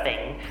the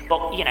thing,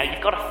 but,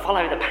 you've got to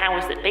follow the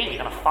powers that be. You've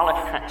got to follow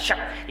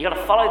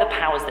the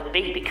powers that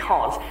be,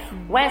 because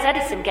where's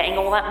Edison getting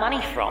all that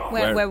money from?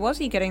 Where was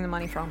he getting the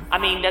money from? I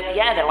mean, the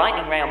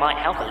lightning rail might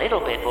help a little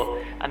bit,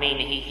 but, I mean,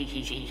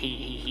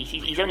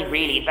 he's only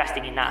really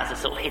investing in that as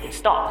a sort of hidden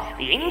stock.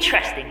 The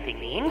interesting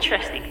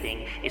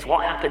thing is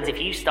what happens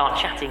if you start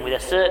chatting with a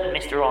certain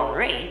Mr.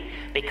 Henri,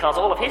 because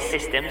all of his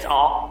systems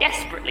are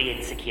desperately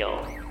insecure.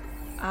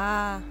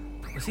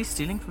 Was he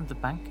stealing from the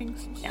banking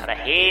system? Now,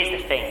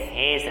 here's the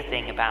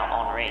thing about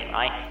Henri,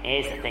 right?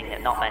 Here's the thing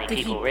that not many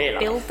people realise.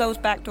 Did he build those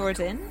back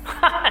doors in?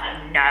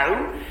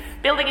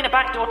 Building in a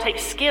back door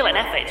takes skill and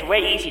effort. It's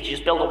way easier to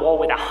just build a wall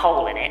with a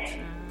hole in it.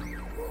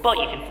 But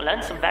you can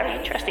learn some very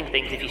interesting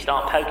things if you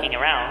start poking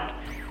around.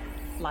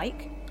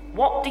 Like?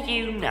 What do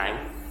you know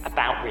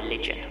about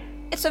religion?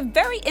 It's a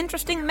very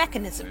interesting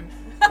mechanism.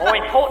 More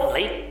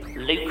importantly,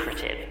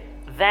 lucrative.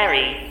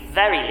 Very,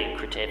 very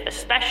lucrative,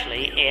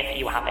 especially if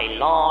you have a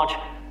large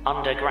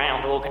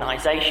underground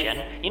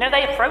organisation. You know,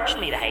 they approached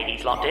me, the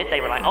Hades lot did.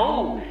 They were like,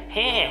 oh,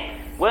 here,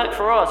 work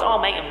for us. Oh,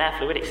 make them their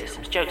fluidic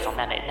systems. Joke's on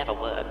them, it'd never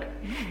work.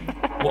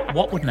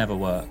 What would never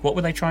work? What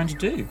were they trying to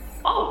do?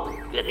 Oh,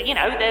 you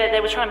know, they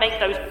were trying to make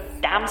those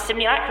damn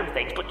simulacrum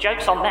things, but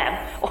joke's on them.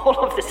 All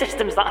of the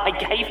systems that I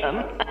gave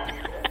them,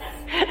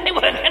 they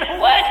weren't going to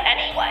work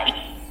anyway.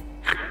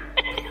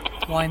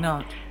 Why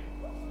not?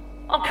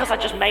 Oh, because I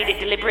just made it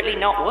deliberately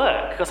not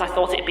work, because I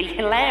thought it'd be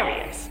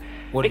hilarious.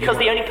 Because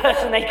the only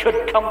person they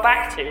could come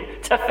back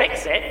to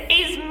fix it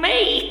is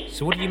me.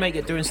 So what did you make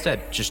it do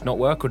instead? Just not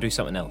work or do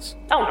something else?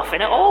 Oh,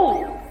 nothing at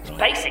all. It's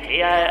basically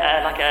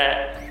like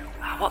a...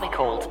 what are they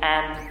called?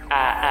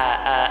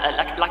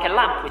 Like a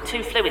lamp with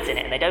two fluids in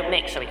it, and they don't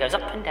mix, so it goes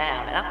up and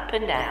down and up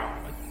and down.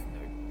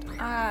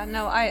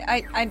 No,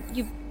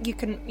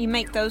 you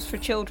make those for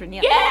children,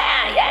 yeah.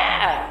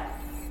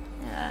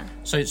 Yeah.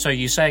 So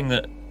you're saying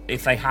that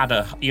if they had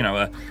a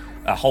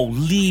whole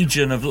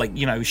legion of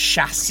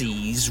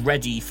chassis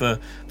ready for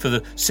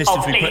the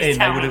systems we put in,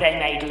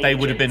 they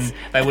would have been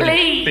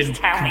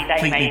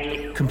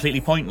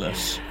completely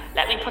pointless.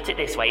 Let me put it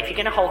this way: if you're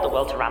going to hold the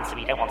world to ransom,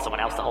 you don't want someone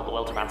else to hold the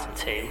world to ransom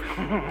too.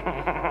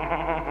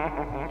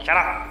 Shut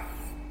up.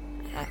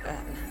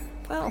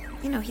 Well,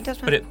 he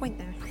does make a point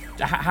there.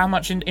 How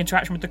much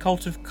interaction with the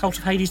cult of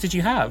Hades did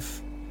you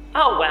have?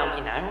 Oh well,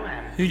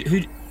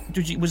 Who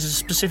did you? Was a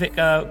specific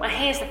well,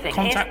 here's the thing.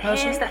 contact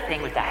person? Here's the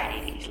thing with the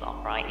Hades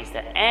lot, right? Is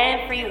that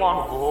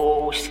everyone?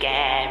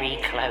 Scary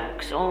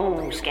cloaks.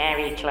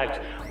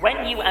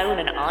 When you own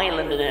an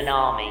island and an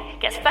army, it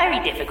gets very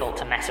difficult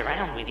to mess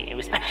around with you,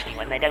 especially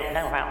when they don't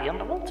know about the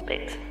underwater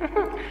bit.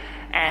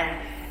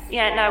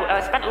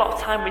 I spent a lot of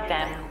time with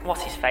them.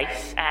 What's his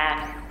face?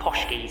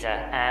 Posh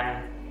geezer.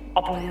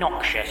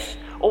 Obnoxious.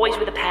 Always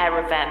with a pair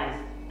of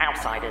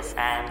outsiders.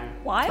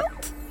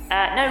 Wild?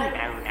 No.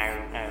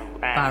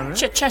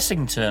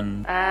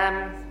 Chessington.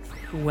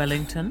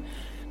 Wellington.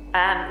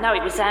 No,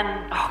 it was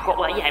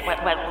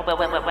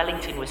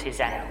Wellington was his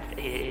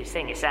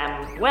thing. It's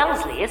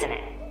Wellesley, isn't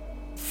it?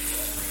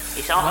 It's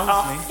it's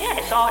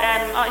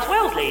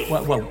Wellesley.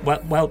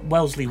 Well,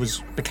 Wellesley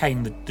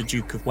became the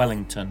Duke of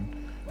Wellington.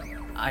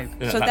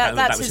 So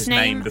that was his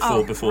name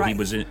before right. he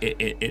was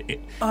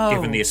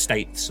given the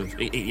estates of.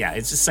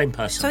 It's the same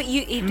person. So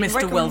you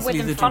Mr. Wellesley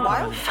the Duke. Fun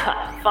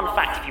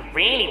fact: if you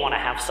really want to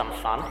have some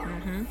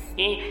fun,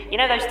 you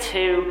know those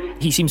two.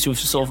 He seems to have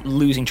sort of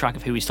losing track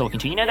of who he's talking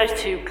to. You know those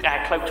two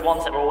cloaked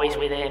ones that are always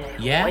with him,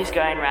 always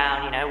going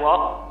round. You know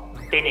what?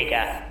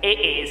 Vinegar.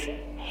 It is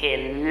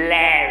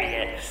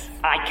hilarious.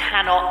 I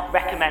cannot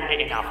recommend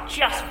it enough.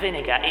 Just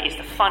Vinegar. It is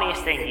the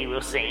funniest thing you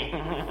will see.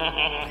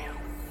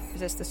 Is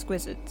this the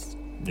Squizzards?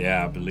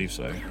 Yeah, I believe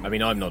so. I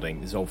mean, I'm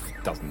nodding. Zolf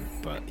doesn't,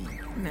 but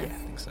No. yeah, I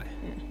think so.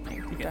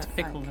 You get to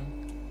pickle them.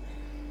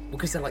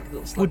 Because they're like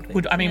little slug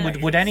Would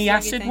any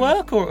acid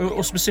work,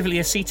 or specifically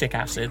acetic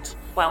acid?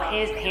 Well,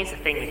 here's the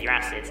thing with your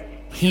acids.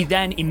 He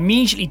then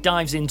immediately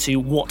dives into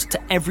what, to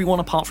everyone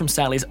apart from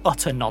Sel, is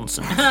utter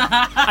nonsense.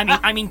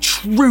 I mean,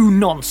 true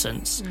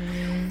nonsense.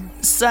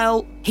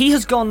 Sel, he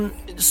has gone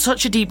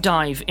such a deep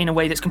dive in a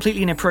way that's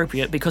completely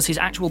inappropriate because his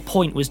actual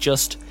point was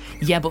just,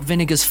 but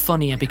vinegar's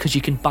funnier because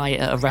you can buy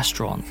it at a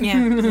restaurant.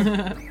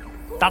 Yeah.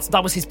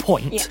 That was his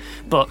point. Yeah.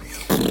 But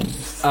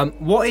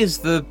what is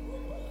the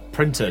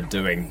printer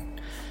doing?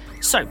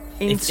 so,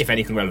 If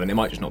anything relevant, it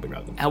might just not be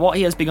relevant. what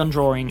he has begun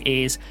drawing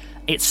is,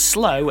 it's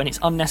slow and it's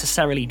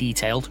unnecessarily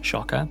detailed,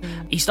 shocker.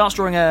 He starts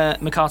drawing a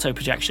Mikado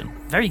projection.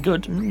 Very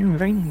good,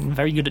 very,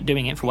 very good at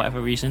doing it for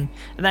whatever reason.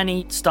 And then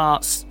he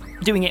starts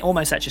doing it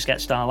almost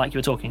Etch-a-Sketch style, like you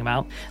were talking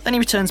about. Then he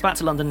returns back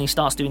to London and he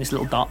starts doing this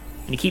little dot.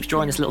 And he keeps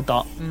drawing this little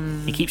dot.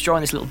 He keeps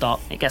drawing this little dot.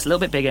 It gets a little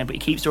bit bigger, but he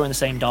keeps drawing the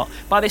same dot.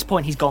 By this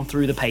point, he's gone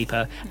through the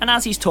paper. And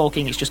as he's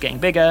talking, it's just getting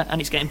bigger,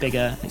 and it's getting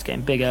bigger, and it's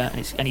getting bigger,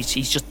 and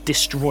he's just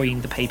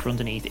destroying the paper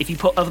underneath. If you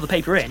put other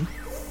paper in,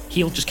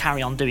 he'll just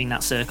carry on doing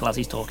that circle as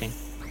he's talking.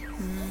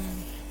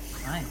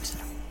 Right.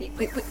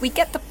 We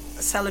get the...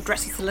 Sel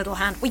addresses the little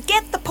hand. We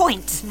get the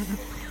point.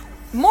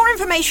 More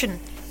information.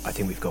 I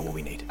think we've got what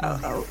we need.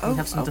 We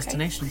have some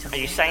destinations. Are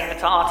you saying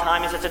that our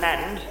time is at an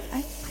end?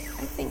 I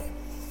think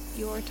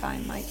your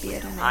time might be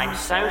at an end. I'm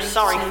so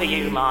sorry for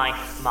you, my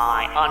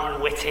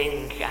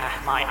unwitting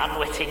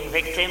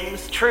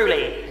victims.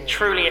 Truly,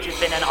 it has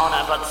been an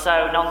honour, but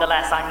so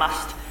nonetheless I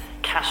must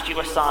cast you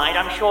aside.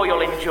 I'm sure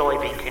you'll enjoy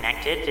being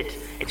connected.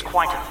 It's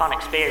quite a fun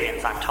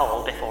experience, I'm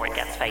told, before it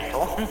gets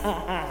fatal.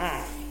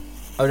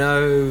 Oh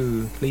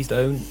no, please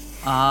don't.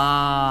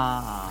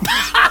 I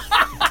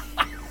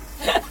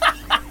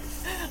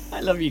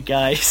love you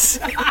guys.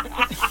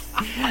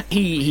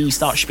 He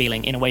starts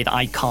spieling in a way that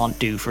I can't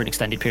do for an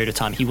extended period of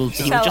time. He will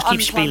just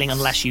keep spieling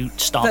unless you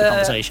start the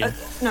conversation.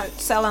 No,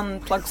 Sel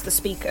unplugs the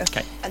speaker.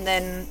 Okay. And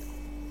then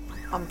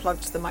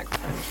unplugged the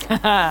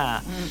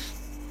microphone.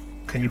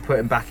 Can you put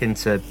him back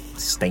into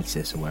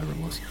stasis or whatever it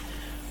was?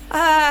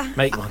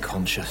 Make my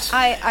conscious.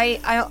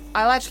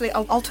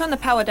 I'll turn the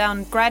power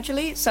down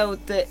gradually so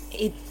that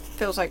it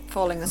feels like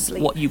falling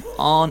asleep. What you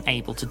aren't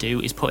able to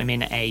do is put him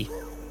in a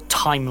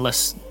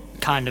timeless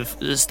kind of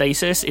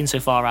stasis,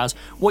 insofar as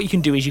what you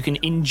can do is you can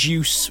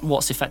induce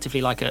what's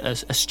effectively like a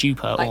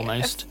stupor, Like,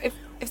 almost.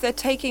 If they're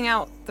taking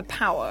out the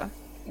power,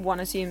 one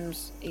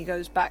assumes he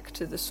goes back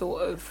to the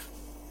sort of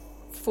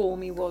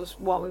form he was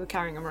while we were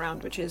carrying him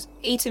around, which is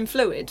eating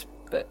fluid,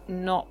 but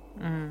not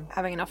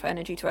having enough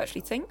energy to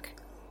actually think.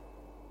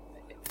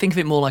 Think of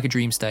it more like a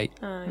dream state.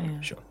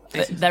 Sure.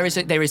 There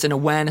is an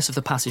awareness of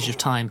the passage of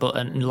time, but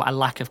a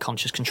lack of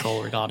conscious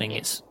control regarding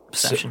its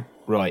perception.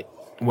 Right.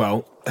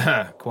 Well,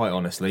 quite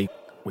honestly,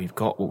 we've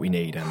got what we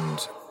need,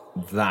 and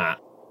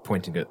that,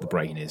 pointing at the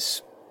brain,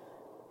 is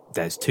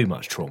there's too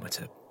much trauma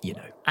to,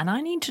 And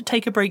I need to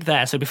take a break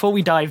there, so before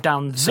we dive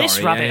down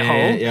this rabbit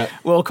hole,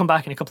 we'll come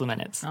back in a couple of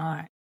minutes. All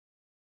right.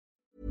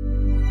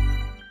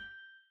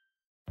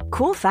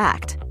 Cool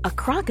fact, a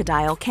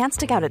crocodile can't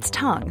stick out its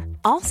tongue.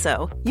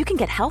 Also, you can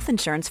get health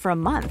insurance for a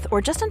month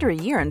or just under a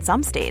year in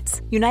some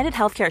states. United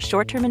Healthcare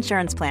short-term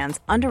insurance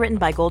plans, underwritten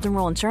by Golden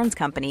Rule Insurance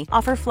Company,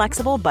 offer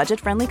flexible,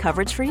 budget-friendly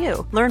coverage for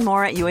you. Learn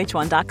more at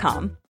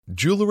uh1.com.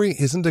 Jewelry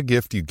isn't a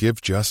gift you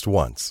give just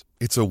once.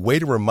 It's a way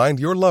to remind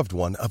your loved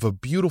one of a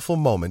beautiful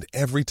moment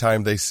every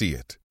time they see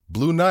it.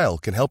 Blue Nile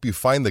can help you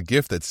find the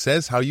gift that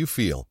says how you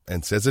feel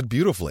and says it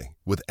beautifully,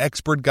 with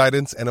expert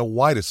guidance and a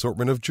wide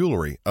assortment of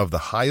jewelry of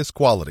the highest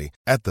quality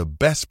at the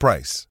best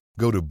price.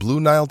 Go to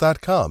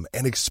BlueNile.com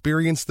and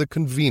experience the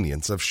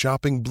convenience of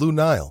shopping Blue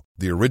Nile,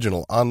 the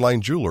original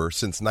online jeweler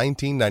since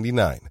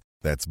 1999.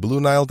 That's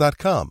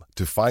BlueNile.com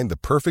to find the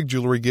perfect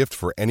jewelry gift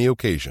for any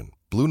occasion.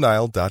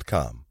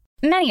 BlueNile.com.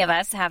 Many of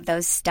us have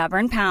those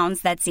stubborn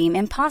pounds that seem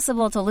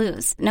impossible to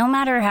lose, no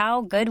matter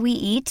how good we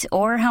eat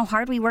or how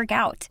hard we work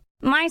out.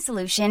 My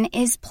solution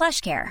is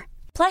PlushCare.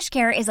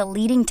 PlushCare is a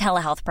leading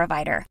telehealth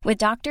provider with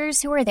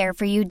doctors who are there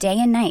for you day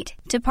and night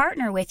to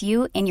partner with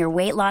you in your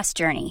weight loss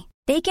journey.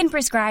 They can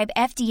prescribe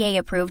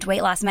FDA-approved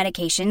weight loss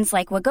medications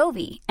like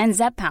Wegovy and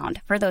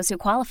Zepbound for those who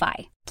qualify.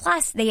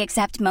 Plus, they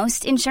accept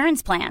most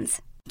insurance plans.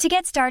 To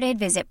get started,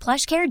 visit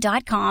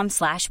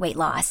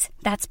plushcare.com/weightloss.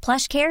 That's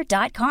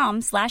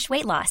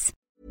plushcare.com/weightloss.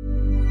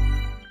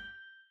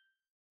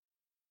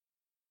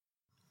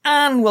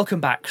 And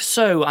welcome back.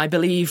 So, I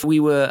believe we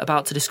were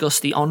about to discuss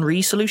the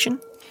Henri solution.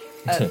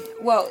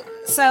 Well,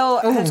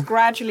 Cell has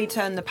gradually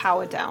turned the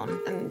power down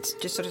and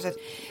just sort of said,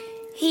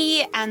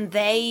 he and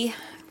they,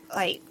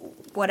 like,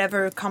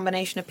 whatever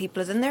combination of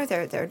people is in there,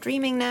 they're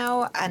dreaming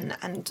now,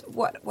 and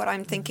what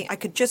I'm thinking, I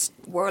could just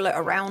whirl it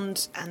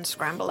around and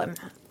scramble him,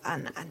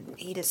 and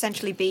he'd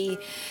essentially be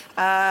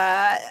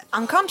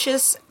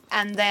unconscious,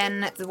 and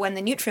then when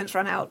the nutrients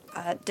run out,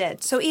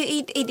 dead. So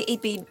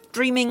he'd be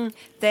dreaming,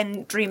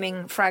 then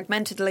dreaming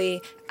fragmentedly,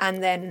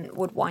 and then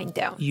would wind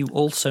down. You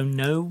also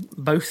know,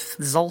 both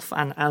Zolf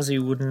and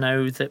Azu would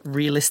know that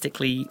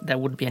realistically there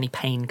wouldn't be any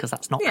pain, because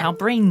that's not how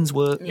brains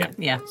work.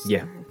 Yeah.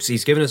 So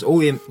he's given us all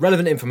the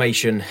relevant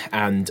information,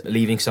 and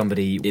leaving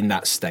somebody in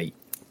that state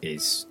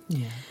is...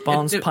 Yeah.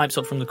 Barnes pipes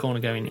up from the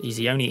corner going, he's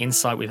the only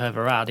insight we've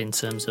ever had in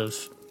terms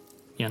of,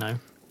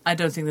 I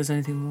don't think there's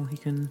anything more he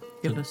can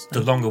give us.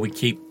 The longer we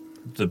keep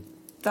the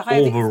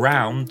higher orb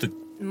around, the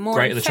more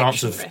greater the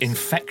chance of risk.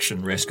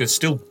 infection risk. There's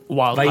still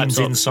Wild veins pipes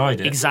up.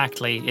 inside it.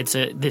 Exactly.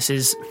 This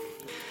is,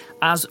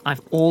 as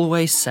I've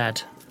always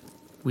said,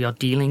 we are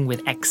dealing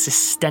with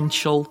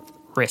existential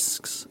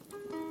risks.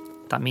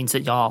 That means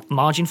that your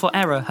margin for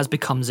error has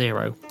become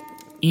zero.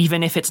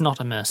 Even if it's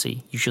not a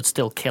mercy, you should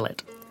still kill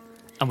it.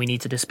 And we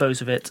need to dispose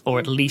of it, or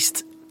at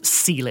least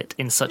seal it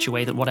in such a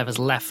way that whatever's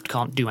left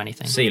can't do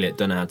anything. Seal it,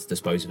 don't know how to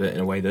dispose of it in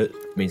a way that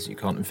means that you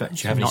can't infect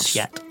Do you have any Not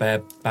yet. spare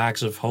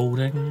bags of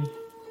holding?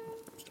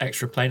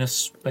 Extra planar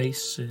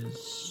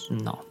spaces?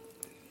 No.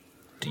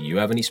 Do you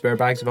have any spare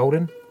bags of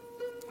holding?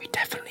 We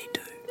definitely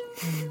do.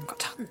 Got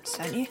tons,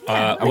 don't you?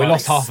 And we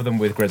lost half of them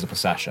with Grizzle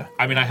Pasasha.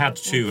 I mean, I had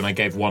 2 and I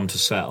gave 1 to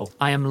Cell.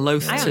 I am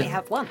loath I to... only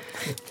have 1.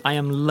 I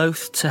am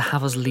loath to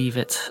have us leave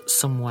it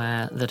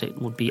somewhere that it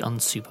would be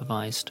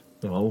unsupervised.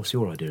 Well, what's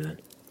your idea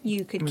then?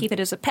 You could keep it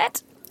as a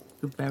pet.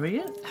 Could bury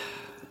it.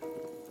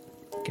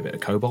 Give it to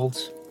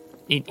kobolds?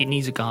 It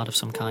needs a guard of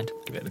some kind.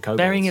 Give it to the kobolds?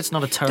 Burying it's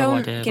not a terrible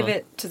Don't idea. give but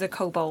it to the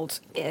kobolds.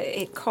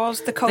 It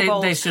caused the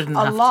kobolds shouldn't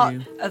a have lot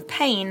to. of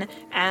pain,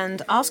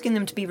 and asking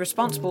them to be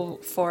responsible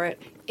for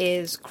it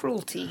is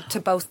cruelty to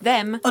both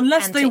them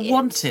Unless and they to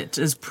want it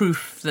as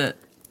proof that...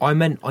 I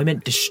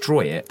meant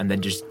destroy it and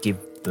then just give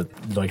the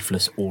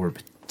lifeless orb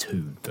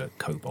to the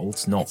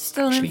kobolds, not It's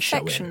still an actually show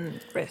it.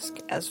 infection risk,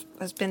 as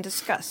has been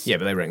discussed. Yeah,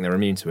 but they reckon they're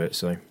immune to it,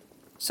 so...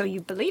 So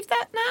you believe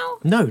that now?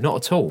 No,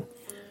 not at all.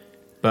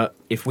 But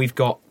if we've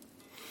got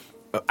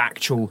an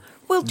actual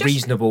Well, just-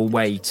 reasonable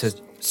way to...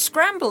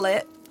 Scramble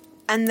it,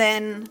 and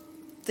then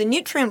the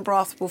nutrient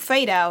broth will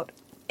fade out,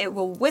 it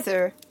will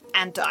wither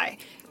and die.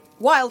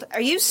 Wild,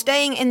 are you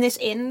staying in this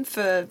inn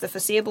for the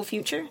foreseeable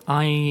future?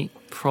 I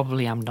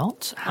probably am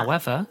not.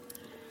 However,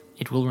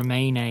 it will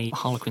remain a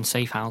Harlequin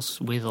safe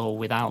house with or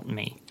without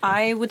me.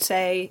 I would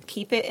say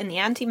keep it in the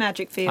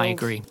anti-magic field. I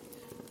agree.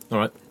 All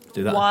right,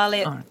 do that. While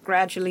it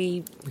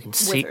gradually We can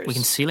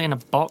withers. seal it in a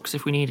box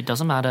if we need. It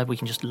doesn't matter. We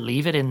can just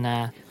leave it in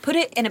there. Put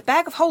it in a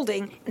bag of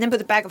holding, and then put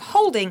the bag of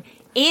holding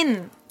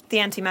in the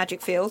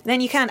anti-magic field.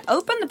 Then you can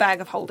open the bag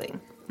of holding.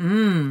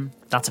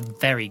 That's a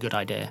very good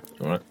idea.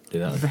 All right, do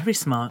that. Very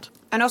smart.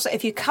 And also,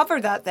 if you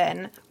cover that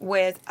then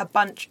with a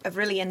bunch of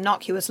really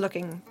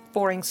innocuous-looking,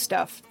 boring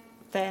stuff,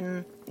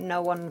 then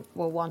no one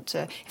will want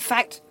to. In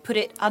fact, put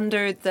it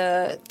under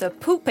the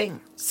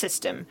pooping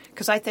system,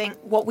 because I think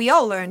what we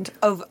all learned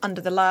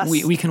under the last...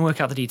 We can work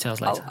out the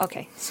details later. Oh,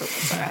 okay. So,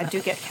 sorry, I do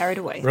get carried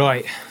away.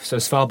 Right, so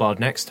Svalbard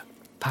next.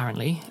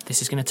 Apparently,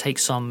 this is going to take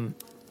some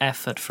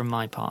effort from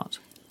my part.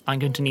 I'm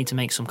going to need to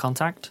make some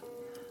contact.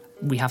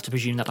 We have to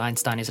presume that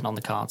Einstein isn't on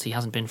the cards. He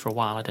hasn't been for a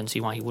while. I don't see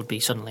why he would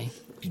be suddenly.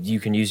 You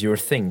can use your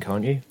thing,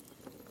 can't you?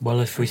 Well,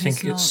 if we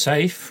think not. it's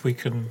safe, we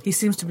can... He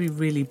seems to be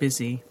really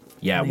busy.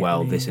 Yeah, well,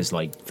 lately. this is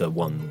like the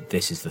one,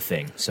 this is the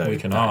thing. So We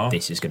can ask.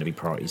 this is going to be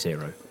priority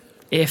 0.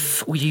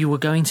 If you were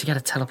going to get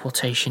a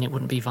teleportation, it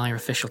wouldn't be via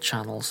official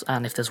channels.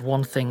 And if there's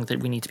one thing that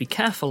we need to be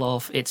careful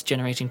of, it's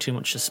generating too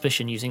much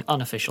suspicion using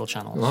unofficial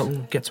channels. Well, we'll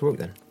get to work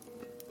then.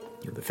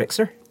 You're the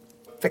fixer.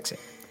 Fix it.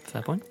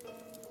 Fair point.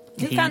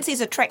 Who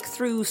fancies a trek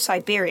through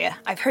Siberia?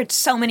 I've heard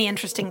so many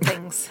interesting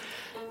things.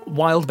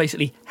 Wilde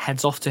basically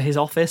heads off to his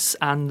office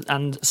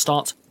and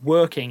starts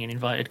working in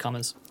inverted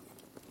commas.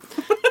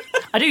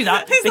 I do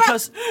that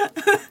because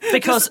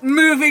Just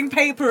moving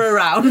paper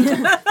around.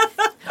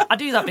 I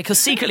do that because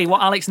secretly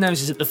what Alex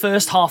knows is that the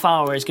first half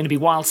hour is going to be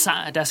Wilde sat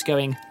at a desk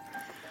going,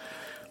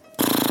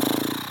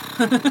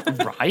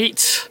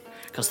 right,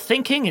 because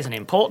thinking is an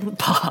important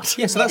part.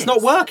 Yeah, so that's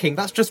not working.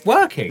 That's just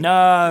working.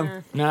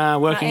 No,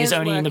 working That is is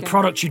only in the working.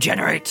 product you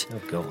generate.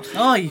 Oh, God.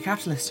 Oh, you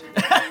capitalist.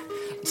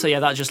 So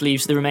yeah, that just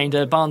leaves the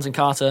remainder. Barnes and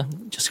Carter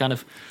just kind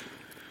of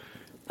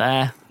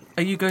there.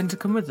 Are you going to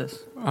come with us?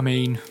 I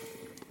mean,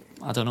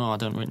 I don't know. I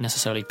don't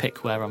necessarily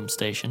pick where I'm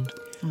stationed.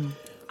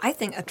 I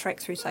think a trek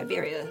through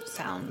Siberia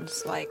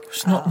sounds like...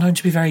 It's not known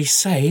to be very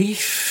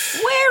safe.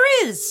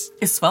 Where is?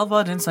 Is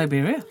Svalbard in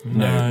Siberia?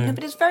 No. No,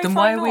 but it's very Then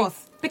far why are we-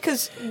 north.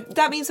 Because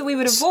that means that we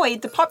would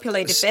avoid the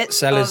populated bits.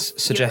 Sellers of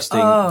suggesting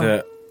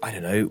that, I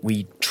don't know,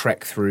 we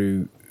trek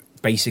through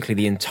basically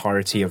the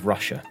entirety of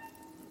Russia,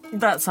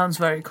 That sounds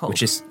very cool.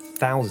 which is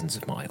thousands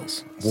of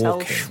miles Cell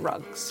walking.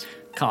 shrugs.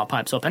 Car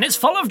pipes up, and it's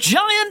full of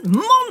giant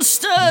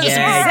monsters.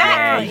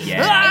 Exactly.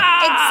 Yeah.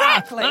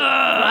 Exactly.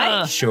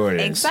 Right? Sure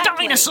it is.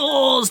 Exactly.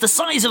 Dinosaurs, the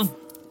size of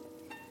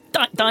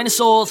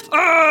dinosaurs.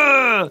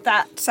 Arrgh!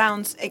 That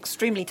sounds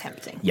extremely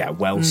tempting. Yeah,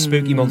 well,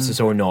 spooky monsters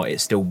or not,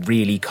 it's still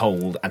really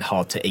cold and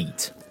hard to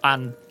eat.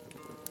 And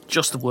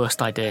just the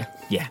worst idea.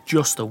 Yeah.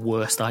 Just the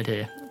worst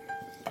idea.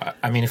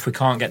 I mean, if we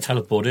can't get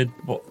teleported,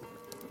 what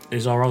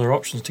is our other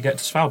options to get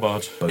to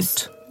Svalbard?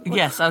 Boat.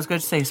 Yes, I was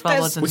going to say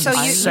Svalbard's in So you-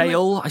 Ireland.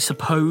 Sail, I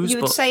suppose. You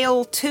would but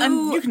sail to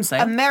You can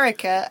sail.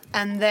 America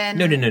and then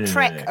No,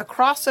 trek no.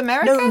 across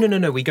America?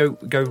 No. We go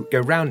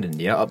round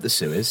India, up the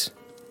Suez.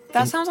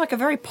 That sounds like a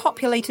very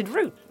populated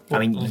route. I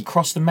mean,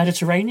 Across the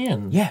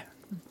Mediterranean? yeah,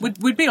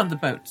 We'd be on the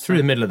boat. through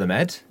the middle of the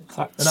Med.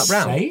 That's And up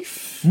round.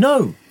 safe?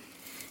 No,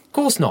 of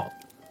course not.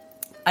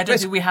 I don't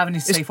think we have any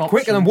It's safe options.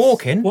 quicker than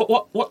walking.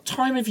 What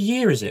time of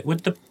year is it?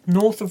 Would the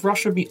north of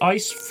Russia be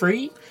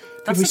ice-free?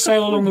 Could That's we a good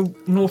sail along the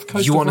north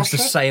coast You of want us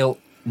Russia? to sail?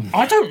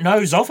 I don't know,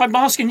 Zolf. I'm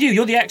asking you.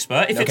 You're the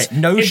expert. If it's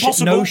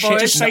impossible,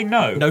 just say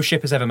no. No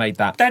ship has ever made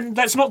that. Then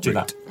let's not do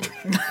that.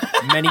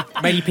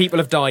 Many people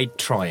have died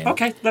trying.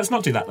 Okay, let's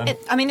not do that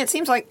then. It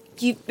seems like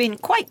you've been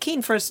quite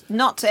keen for us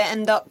not to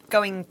end up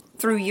going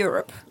through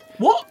Europe.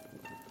 What?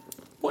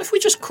 What if we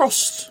just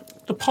crossed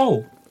the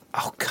pole?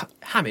 Oh,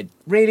 Hamid,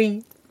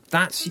 really?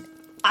 That's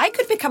I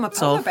could become a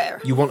polar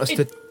bear. you want us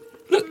to?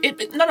 Look,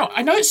 no.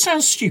 I know it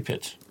sounds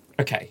stupid.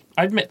 Okay,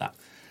 I admit that.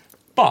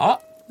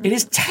 But it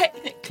is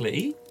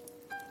technically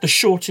the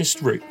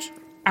shortest route.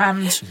 And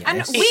And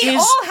it we is-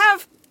 all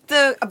have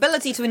the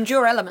ability to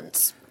endure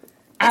elements.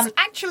 It's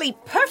actually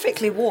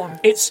perfectly warm.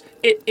 It's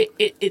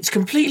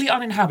completely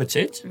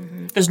uninhabited.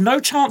 There's no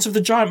chance of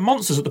the giant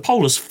monsters at the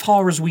pole as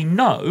far as we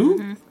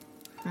know.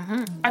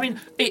 I mean,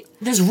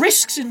 there's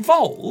risks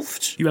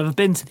involved. You ever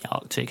been to the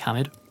Arctic,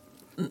 Hamid?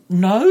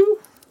 No?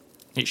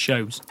 It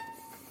shows.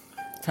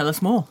 Tell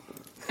us more.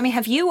 I mean,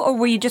 have you, or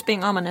were you just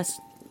being ominous?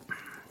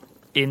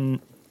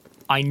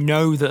 I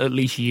know that at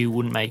least you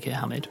wouldn't make it,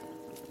 Hamid.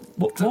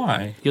 What?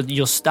 Why?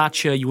 Your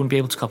stature, you wouldn't be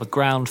able to cover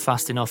ground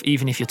fast enough,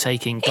 even if you're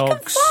taking It can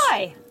dogs.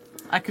 fly.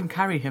 I can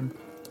carry him.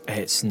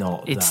 It's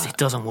not. It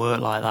doesn't work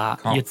like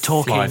that. Can't you're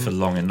talking fly for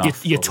long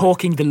enough, You're probably.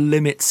 talking the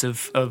limits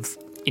of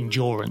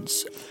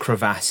endurance.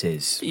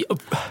 Crevasses,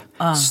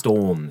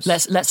 storms.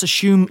 Let's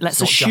assume not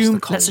just the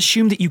cold. let's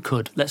assume that you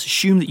could. Let's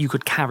assume that you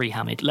could carry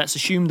Hamid. Let's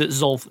assume that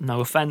Zolf, no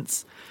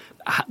offense,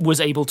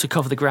 was able to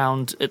cover the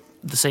ground at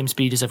the same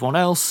speed as everyone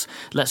else.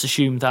 Let's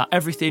assume that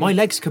everything My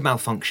legs could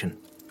malfunction.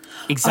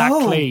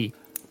 exactly.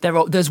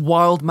 There's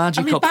wild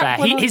magic up there.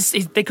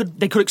 They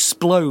could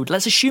explode.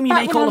 Let's assume you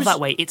make all of that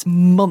way. It's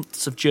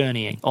months of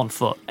journeying on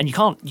foot, and you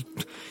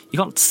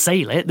can't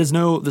sail it. There's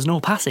no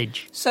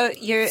passage. So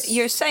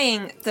you're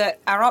saying that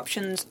our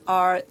options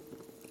are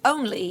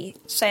only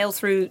sail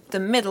through the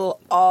middle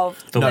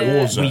of the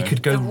war zone. We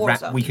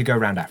could go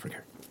around Africa.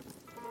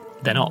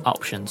 They're not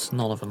options.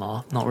 None of them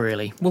are. Not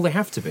really. Well, they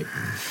have to be.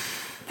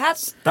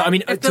 I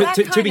mean,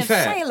 to be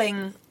fair,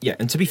 sailing. Yeah,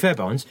 and to be fair,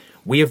 Barnes,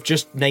 we have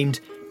just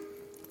named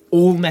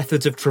all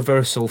methods of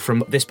traversal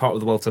from this part of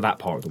the world to that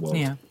part of the world.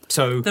 Yeah.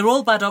 So they're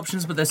all bad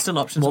options, but they're still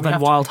options. Well, then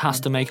Wilde has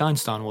to make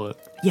Einstein work.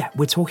 Yeah,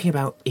 we're talking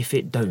about if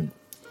it don't.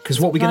 Because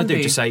what we're going to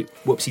do, just say,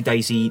 whoopsie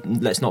daisy,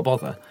 let's not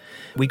bother.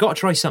 We got to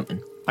try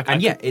something.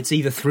 It's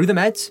either through the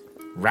Meds,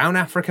 round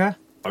Africa,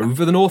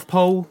 over the North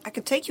Pole. I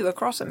could take you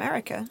across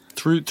America.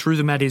 Through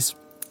the Med is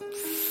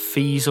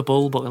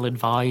feasible, but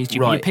ill-advised.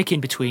 You're picking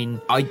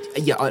between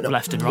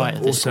left and right.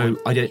 At this point.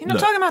 You're not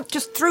talking about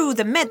just through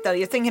the Med, though.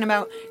 You're thinking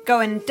about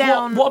going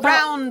down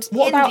around India.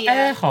 What about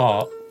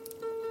Earhart?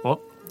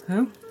 What?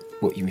 Who?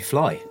 What, you mean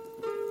fly?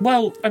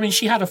 Well, I mean,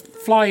 she had a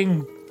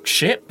flying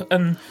ship,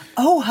 and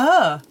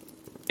her.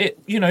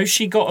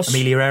 She got us.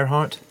 Amelia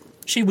Earhart.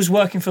 She was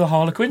working for the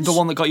Harlequins. The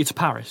one that got you to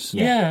Paris.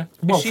 Yeah.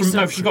 Well, she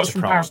got us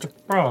from Paris to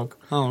Prague.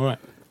 Oh right.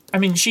 I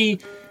mean,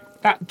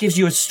 that gives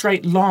you a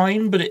straight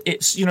line, but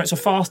it's a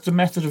faster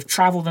method of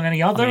travel than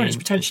any other, and it's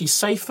potentially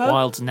safer.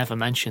 Wilde's never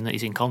mentioned that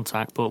he's in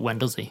contact, but when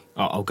does he?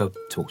 I'll go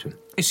talk to him.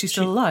 Is she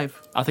still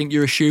alive? I think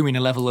you're assuming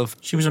a level of...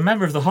 She was a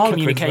member of the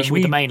Harlequins communication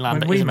with the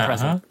mainland that isn't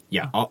present.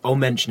 Yeah, I'll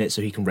mention it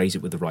so he can raise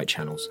it with the right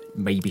channels.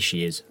 Maybe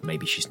she is,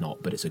 maybe she's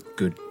not, but it's a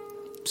good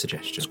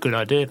suggestion. It's a good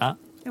idea, that.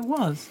 It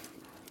was.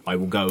 I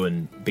will go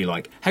and be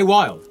like, hey,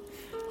 Wilde.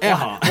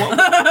 Earhart.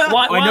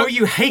 I know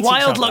you hate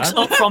Wilde each other. looks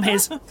up from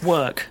his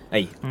work.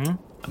 Hey,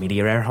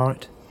 Amelia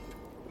Earhart,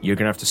 you're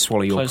going to have to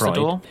swallow your pride. Close the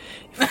door.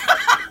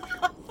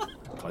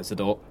 Close the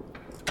door.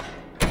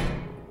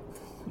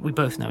 We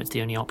both know it's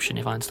the only option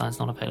if Einstein's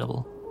not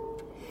available.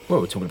 Well,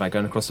 we're talking about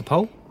going across the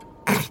pole?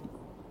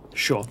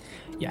 Sure.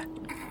 Yeah.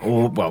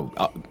 Or,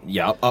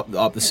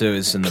 up the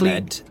sewers and the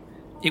Med,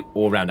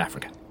 or around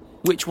Africa.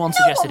 Which one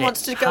suggested one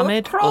wants it? to go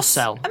Hamid or across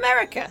Sel?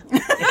 America.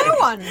 No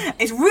one.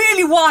 It's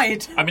really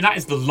wide. I mean, that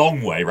is the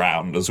long way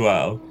round as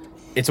well.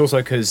 It's also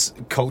because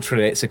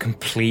culturally it's a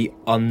complete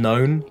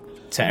unknown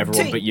to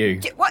everyone but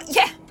you. What?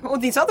 Yeah, all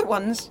these other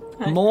ones.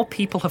 More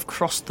people have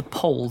crossed the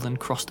pole than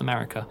crossed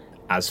America.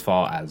 As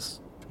far as...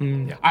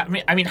 Yeah.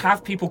 I mean,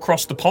 have people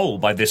crossed the pole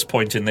by this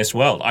point in this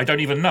world? I don't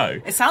even know.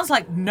 It sounds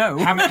like no.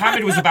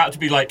 Hamid was about to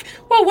be like,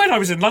 well, when I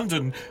was in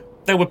London,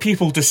 there were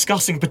people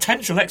discussing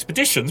potential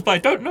expeditions, but I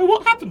don't know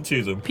what happened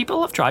to them. People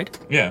have tried.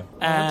 Yeah.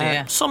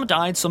 Dear. Some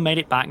died, some made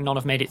it back, none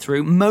have made it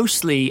through.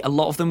 Mostly, a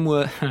lot of them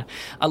were...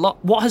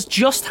 What has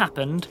just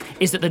happened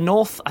is that the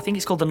North... I think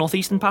it's called the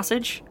Northeastern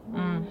Passage.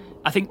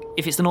 I think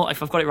if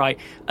I've got it right,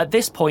 at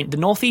this point, the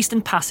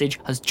Northeastern Passage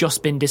has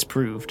just been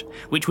disproved,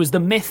 which was the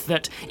myth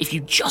that if you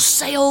just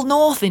sail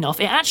north enough,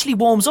 it actually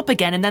warms up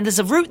again, and then there's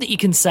a route that you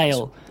can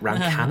sail.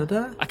 Around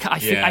Canada? I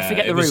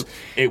forget the route.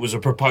 It was a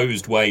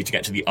proposed way to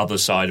get to the other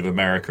side of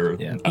America at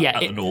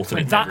the north,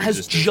 and that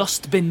has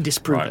just been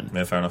disproven. Right,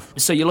 yeah, fair enough.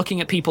 So you're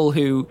looking at people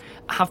who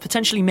have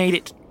potentially made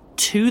it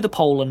to the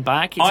pole and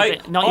back.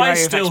 It's not your area of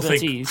still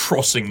expertise. think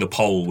crossing the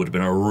pole would have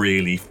been a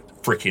really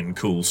freaking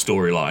cool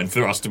storyline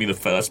for us to be the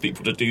first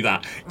people to do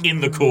that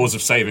in the cause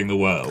of saving the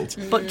world.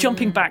 But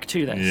jumping back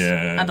to this.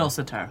 Yeah. And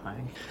also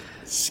terrifying.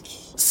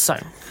 So,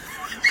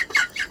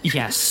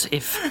 yes,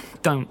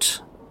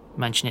 don't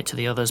mention it to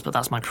the others, but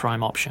that's my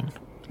prime option.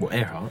 What,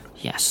 Earhart?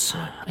 Yes.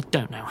 I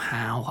don't know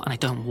how, and I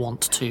don't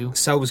want to.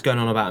 Sel was going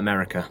on about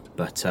America,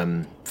 but...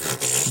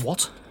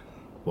 What?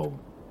 Well,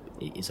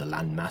 it is a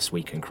landmass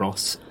we can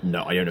cross.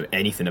 No, I don't know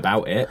anything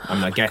about it. I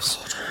mean, I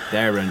guess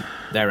they're an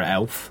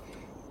elf,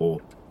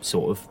 or...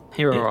 sort of.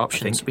 Here are our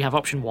options. We have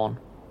option 1,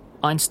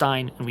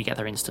 Einstein, and we get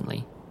there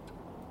instantly.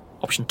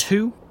 Option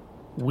 2,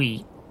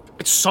 we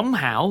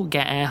somehow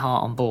get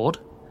Earhart on board,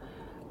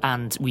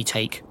 and we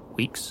take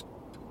weeks.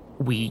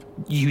 We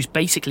use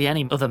basically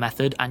any other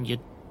method, and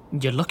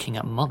you're looking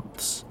at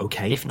months.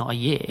 Okay. If not a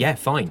year. Yeah,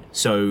 fine.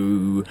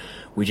 So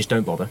we just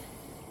don't bother.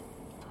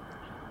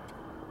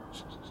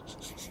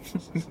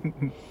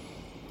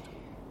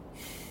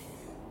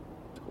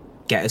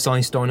 Get us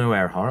Einstein or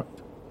Earhart,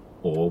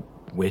 or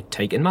we're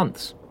taking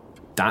months.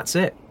 That's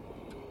it.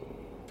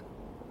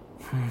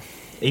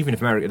 Even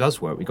if America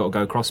does work, we've got to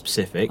go across the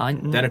Pacific,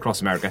 then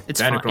across America,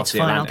 then across the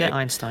Atlantic. I'll get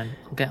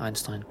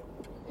Einstein.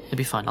 It'll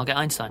be fine. I'll get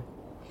Einstein.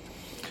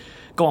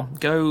 Go on.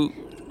 Go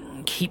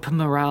keep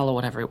morale or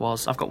whatever it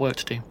was. I've got work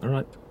to do. All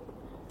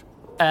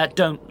right.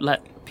 Don't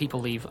let people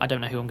leave. I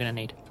don't know who I'm going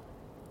to need.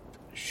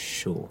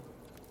 Sure.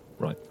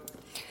 Right.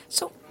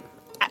 So,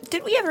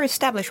 did we ever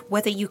establish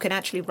whether you can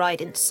actually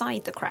ride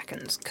inside the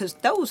Krakens? Because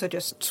those are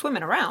just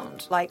swimming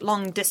around like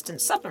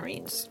long-distance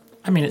submarines.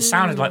 I mean, it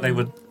sounded like there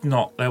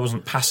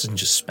wasn't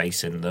passenger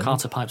space in them.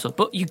 Carter pipes up.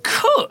 But you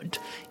could,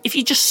 if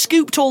you just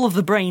scooped all of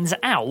the brains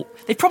out,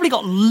 they've probably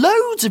got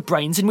loads of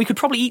brains and we could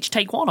probably each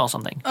take one or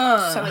something.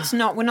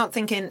 So we're not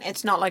thinking,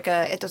 it's not like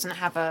it doesn't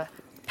have a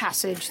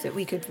passage that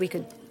we could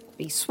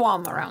be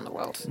swum around the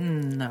world.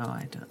 No,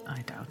 I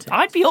doubt it.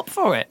 I'd be up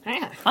for it.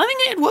 Yeah. I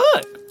think it'd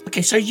work.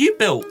 Okay, so you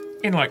built,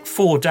 in like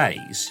 4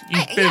 days,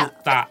 you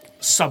built that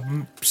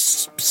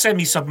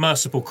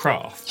semi-submersible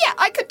craft. Yeah,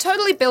 I could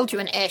totally build you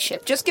an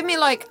airship. Just give me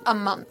like a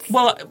month.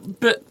 Well,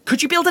 but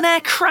could you build an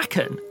air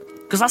kraken?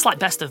 Because that's like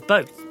best of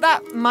both.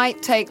 That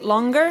might take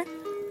longer.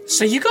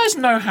 So you guys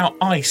know how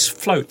ice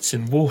floats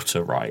in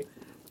water, right?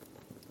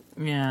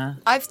 Yeah.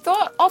 I've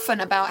thought often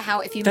about how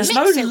if you There's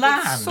mix no it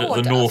land with at the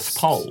sawdust, North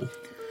Pole.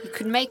 you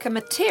could make a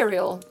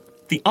material.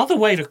 The other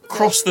way to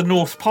cross the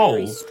North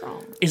Pole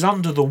is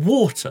under the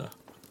water.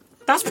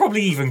 That's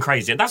probably even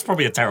crazier. That's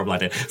probably a terrible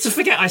idea. So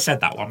forget I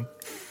said that one.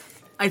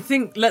 I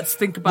think, let's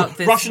think about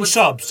this. Russian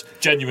subs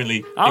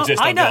genuinely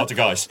exist under Arctic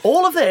ice.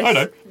 All of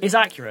this is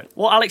accurate.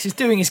 What Alex is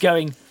doing is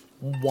going,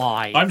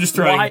 why? I'm just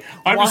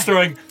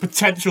throwing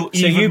potential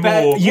So even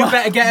more. you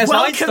better get us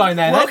Einstein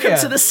then. Welcome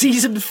to the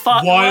season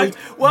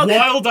 5.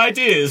 Wild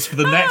ideas for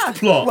the next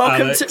plot.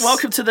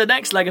 Welcome to the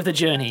next leg of the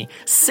journey.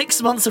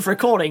 6 months of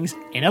recordings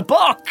in a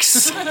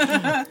box.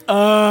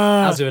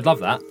 Azu would love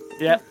that.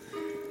 Yeah.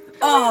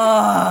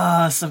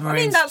 Submarines. I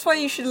mean, that's why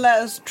you should let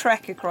us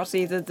trek across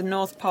either the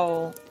North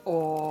Pole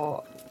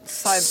or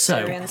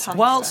Siberian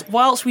tundra.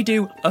 Whilst we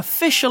do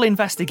official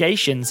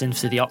investigations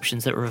into the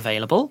options that are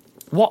available,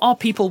 what are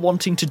people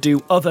wanting to do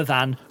other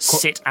than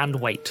sit and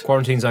wait?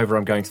 Quarantine's over,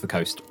 I'm going to the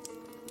coast.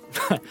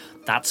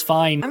 That's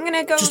fine. I'm going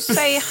to go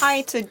say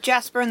hi to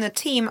Jasper and the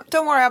team.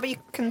 Don't worry, I'll be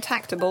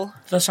contactable.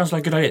 That sounds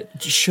like a good idea.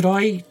 Should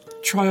I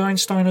try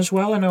Einstein as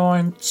well? I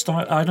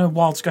know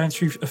Wild's going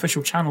through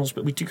official channels,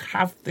 but we do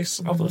have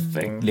this other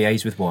thing.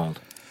 Liaise with Wild.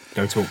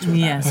 Go talk to him.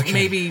 Yes, Okay.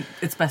 maybe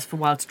it's best for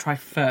Wild to try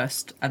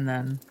first, and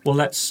then. Well,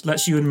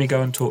 let's you and me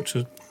go and talk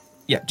to.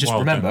 Yeah, just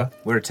Wild remember, then.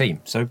 we're a team,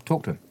 so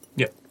talk to him.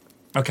 Yep.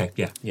 Okay.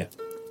 Yeah.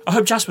 I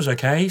hope Jasper's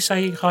okay.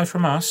 Say hi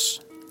from us.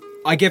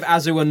 I give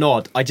Azu a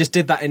nod. I just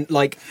did that in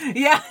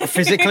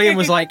physically and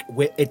was like,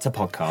 it's a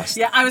podcast.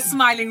 Yeah, I was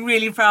smiling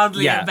really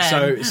proudly at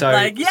Ben. So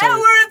we're a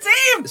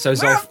team! So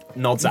Zolf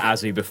nods at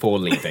Azu before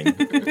leaving.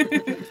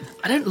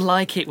 I don't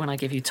like it when I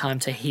give you time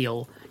to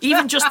heal.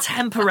 Even just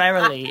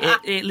temporarily.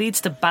 It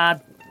leads to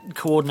bad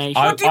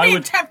coordination. What do you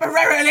mean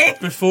temporarily?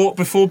 Before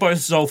both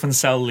Zolf and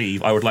Cell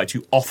leave, I would like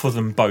to offer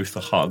them both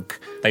a hug.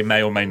 They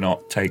may or may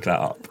not take that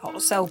up.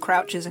 Cell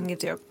crouches and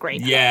gives you a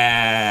great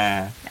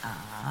Yeah.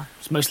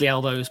 It's mostly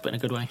elbows, but in a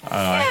good way.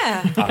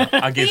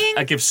 I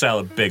give Cell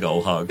a big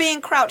old hug.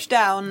 Being crouched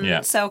down,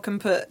 Yeah. Cell can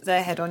put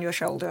their head on your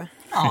shoulder.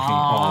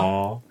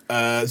 Aww.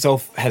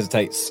 Zolf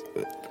hesitates,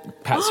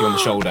 pats you on the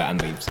shoulder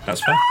and leaves.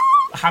 That's fair.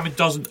 Hamid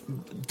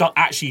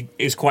actually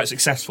is quite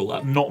successful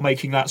at not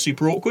making that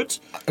super awkward.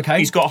 Okay.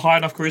 He's got high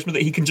enough charisma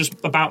that he can just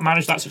about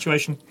manage that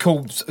situation.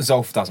 Cool,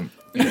 Zolf doesn't.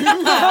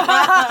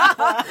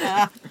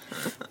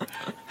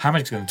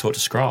 Hamid's going to talk to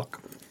Skrark.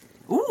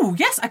 Ooh,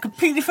 yes, I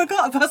completely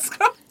forgot about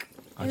Skrark.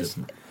 I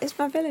didn't. Is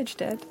my village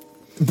dead?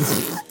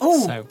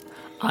 So,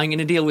 I'm going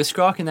to deal with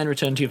Skrark and then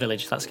return to your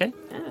village, if that's okay?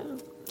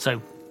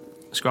 So,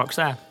 Skrark's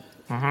there.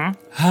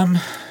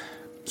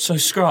 So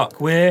Skrark,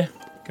 we're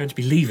going to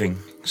be leaving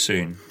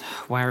soon.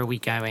 Where are we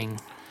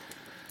going?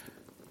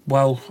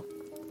 Well,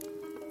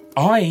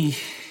 I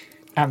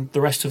and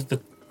the rest of the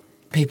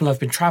people I've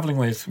been travelling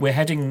with, we're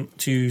heading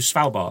to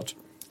Svalbard.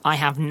 I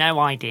have no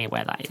idea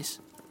where that is.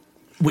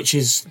 Which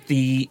is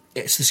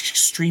it's the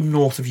extreme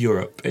north of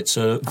Europe. It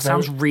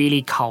sounds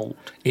really cold.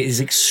 It is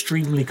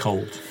extremely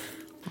cold.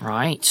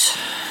 Right.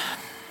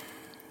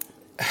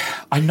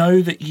 I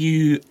know that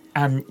you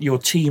and your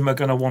team are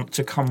going to want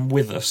to come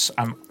with us,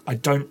 and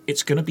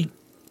it's going to be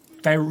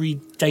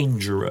very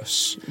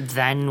dangerous.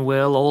 Then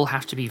we'll all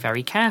have to be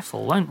very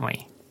careful, won't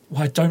we?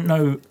 Well, I don't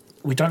know.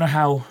 We don't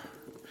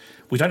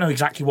know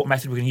exactly what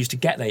method we're going to use to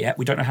get there yet.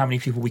 We don't know how many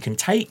people we can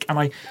take, and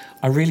I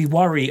really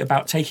worry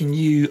about taking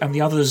you and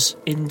the others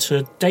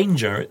into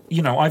danger.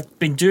 You know, I've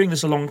been doing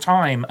this a long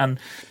time, and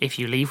if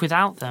you leave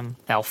without them,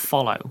 they'll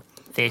follow.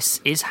 This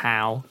is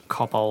how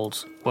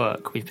kobolds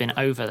work. We've been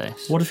over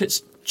this. What if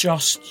it's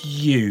just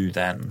you,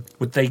 then?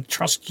 Would they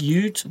trust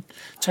you to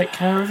take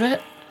care of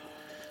it?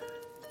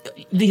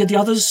 The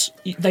others,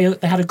 they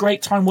had a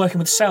great time working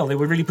with Cell. They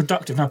were really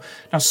productive. Now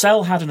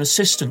Cell had an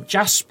assistant,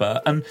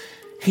 Jasper, and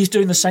he's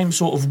doing the same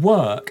sort of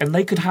work, and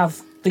they could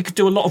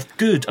do a lot of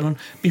good and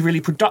be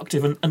really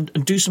productive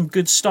and do some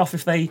good stuff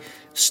if they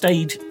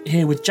stayed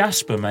here with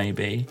Jasper,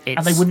 maybe.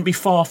 And they wouldn't be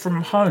far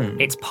from home.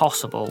 It's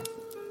possible.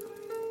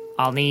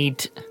 I'd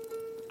need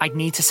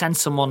to send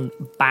someone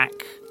back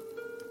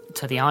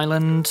to the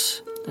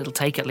island. It'll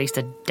take at least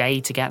a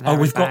day to get there.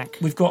 We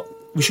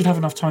should have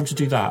enough time to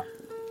do that.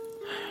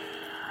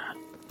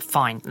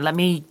 Fine. Let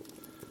me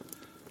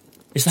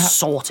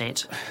sort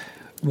it.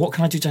 What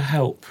can I do to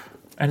help?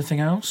 Anything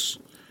else?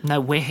 No,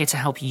 we're here to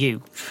help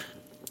you.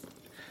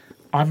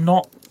 I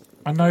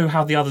know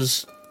how the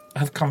others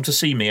have come to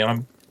see me,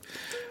 and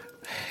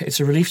It's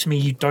a relief to me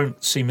you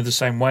don't see me the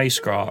same way,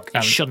 Skrark.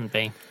 It shouldn't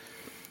be.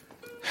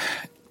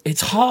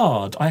 It's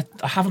hard. I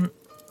haven't...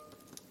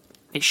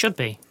 It should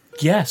be.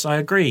 Yes, I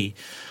agree.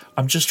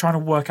 I'm just trying to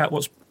work out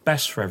what's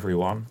best for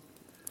everyone.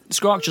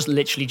 Skrark just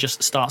literally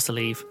just starts to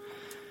leave.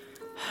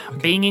 Okay.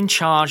 Being in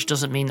charge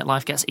doesn't mean that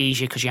life gets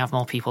easier because you have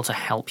more people to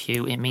help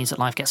you. It means that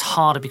life gets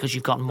harder because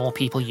you've got more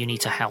people you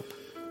need to help.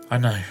 I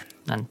know.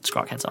 And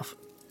Skrark heads off.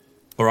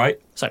 All right.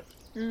 So,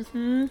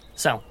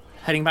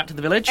 heading back to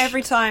the village.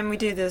 Every time we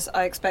do this,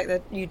 I expect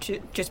that you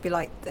to just be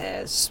like,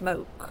 there's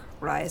smoke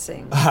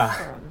rising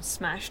from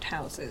smashed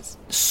houses.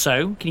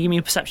 So, can you give me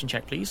a perception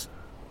check, please?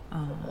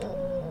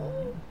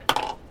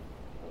 Okay,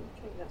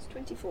 that's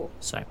 24.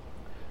 So,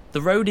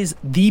 the road is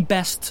the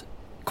best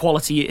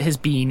quality it has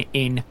been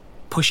in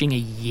pushing a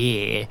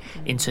year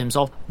in terms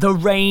of the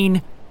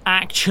rain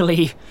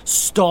actually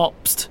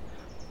stopped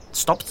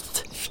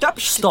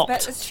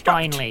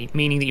finally,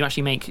 meaning that you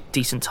actually make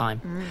decent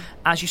time.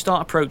 As you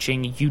start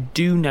approaching, you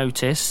do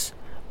notice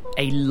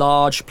a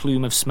large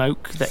plume of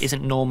smoke that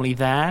isn't normally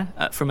there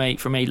from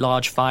a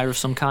large fire of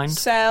some kind.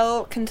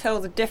 Sel can tell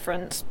the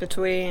difference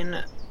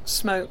between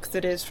smoke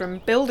that is from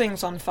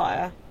buildings on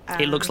fire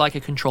and... It looks like a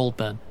controlled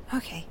burn.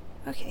 Okay.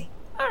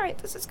 Alright,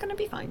 this is going to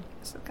be fine.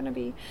 This is going to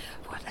be...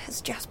 What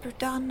has Jasper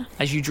done?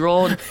 As you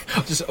draw...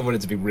 I wanted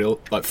to be real,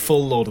 like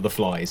full Lord of the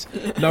Flies.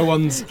 No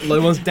one's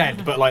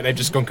dead, but like they've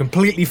just gone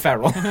completely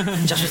feral.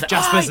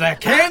 Jasper's their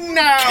king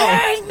now!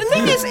 The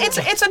thing is,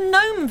 it's a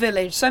gnome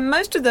village, so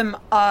most of them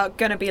are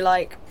going to be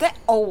like... They're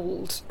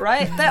old,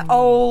 right? They're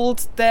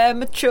old, they're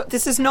mature.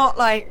 This is not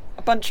like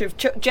a bunch of...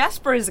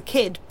 Jasper is a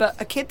kid, but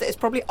a kid that is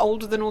probably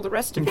older than all the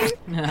rest of you.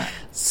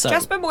 So,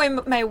 Jasper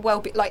may well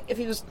be... Like, if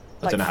he was...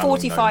 Like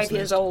 45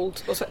 years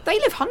old or so. They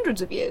live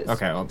hundreds of years.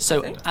 Okay.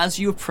 So as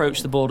you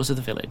approach the borders of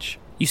the village,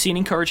 you see an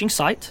encouraging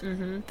sight.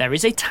 There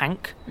is a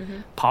tank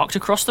parked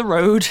across the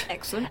road.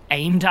 Excellent.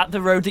 Aimed at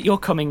the road that you're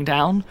coming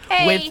down.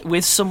 Hey.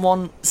 With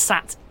someone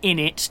sat in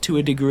it to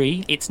a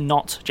degree. It's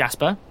not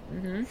Jasper.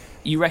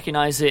 You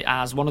recognise it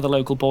as one of the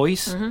local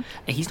boys.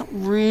 He's not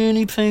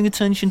really paying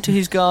attention to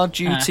his guard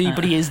duty,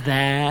 but he is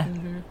there,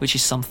 which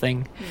is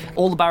something.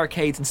 All the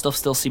barricades and stuff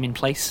still seem in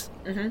place.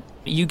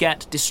 You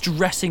get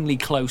distressingly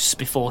close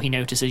before he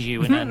notices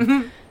you and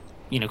then,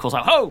 calls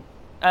out, "Ho!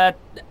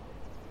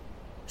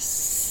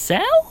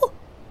 Sel?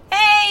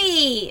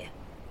 Hey!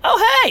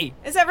 Oh, hey!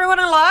 Is everyone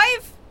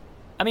alive?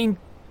 I mean,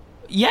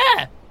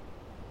 yeah.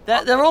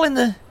 They're all in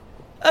the...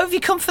 Oh, have you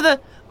come for the...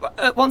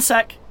 one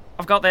sec.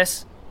 I've got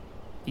this."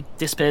 He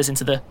disappears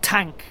into the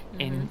tank,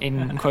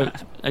 in quote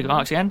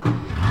marks again.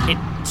 It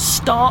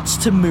starts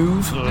to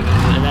move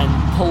and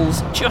then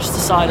pulls just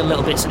aside a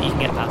little bit so that you can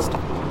get past.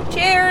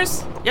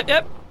 Cheers!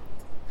 Yep.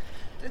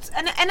 Does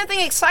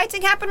anything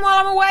exciting happen while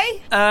I'm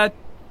away?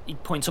 He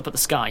points up at the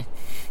sky.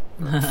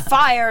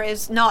 Fire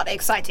is not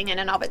exciting in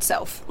and of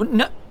itself.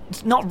 No,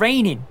 it's not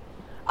raining.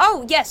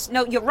 Oh, yes.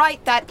 No, you're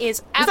right. That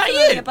is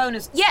absolutely a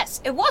bonus.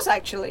 Yes, it was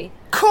actually.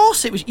 Of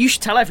course it was. You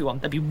should tell everyone.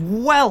 They'd be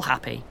well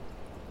happy.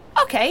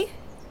 Okay.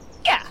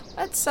 Yeah,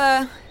 let's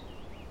have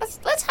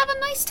a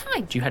nice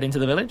time. Do you head into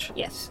the village?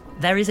 Yes.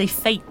 There is a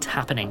fete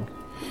happening.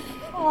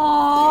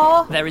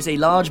 Aww. There is a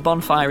large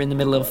bonfire in the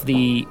middle of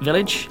the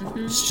village.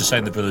 It's just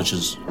saying the village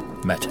has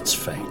met its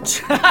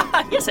fate.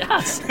 Yes, it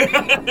has.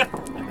 And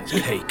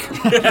there's cake.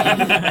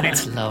 And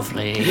it's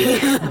lovely.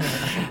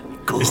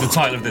 Is the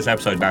title of this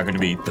episode now going to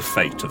be The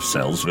Fate of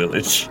Sel's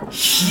Village?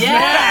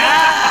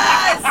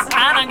 Yes!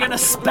 And I'm going to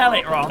spell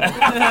it wrong.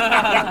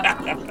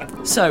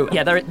 So,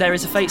 yeah, there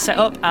is a fete set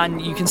up,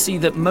 and you can see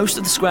that most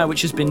of the square,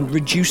 which has been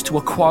reduced to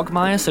a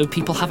quagmire, so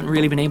people haven't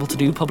really been able to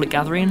do public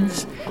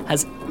gatherings,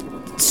 has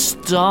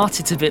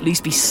started to at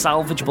least be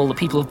salvageable, that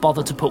people have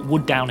bothered to put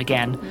wood down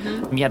again.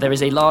 Yeah, there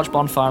is a large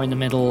bonfire in the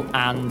middle,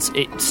 and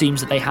it seems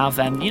that they have,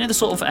 the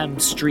sort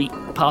of street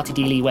party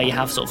dealy where you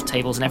have sort of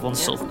tables and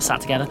everyone's sort of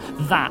sat together.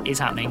 That is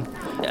happening.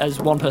 As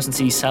one person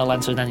sees Sel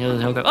enter, then the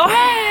other will go, "Oh,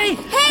 hey!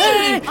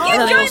 Hey! And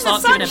then they all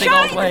start giving a big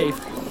old wave.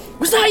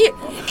 Was that you?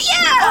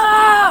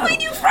 Yeah! My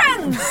new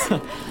friends!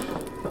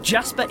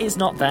 Jasper is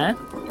not there.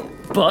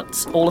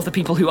 But all of the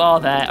people who are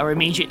there are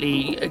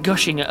immediately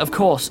gushing, of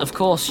course,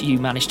 you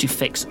managed to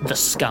fix the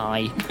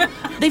sky.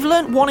 They've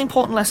learnt one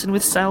important lesson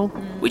with Sel,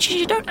 which is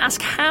you don't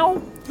ask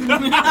how.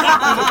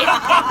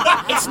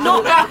 It's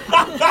not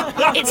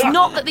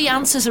that the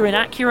answers are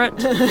inaccurate,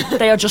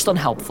 they are just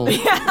unhelpful.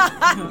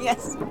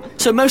 Yes.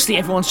 So mostly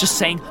everyone's just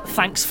saying,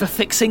 thanks for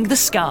fixing the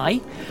sky.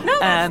 No,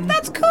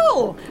 that's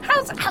cool.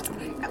 How's I'm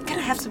going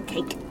to have some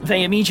cake.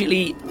 They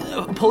immediately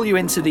pull you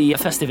into the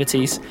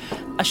festivities.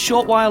 A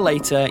short while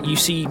later, you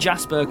see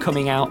Jasper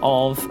coming out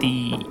of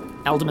the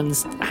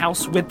Alderman's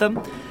house with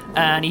them,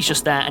 and he's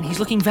just there, and he's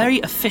looking very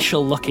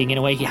official looking in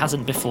a way he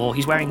hasn't before.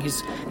 He's wearing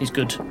his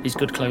good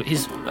clothes.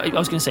 His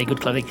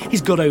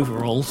good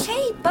overalls.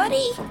 Hey,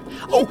 buddy.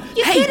 You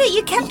did it.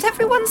 You kept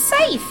everyone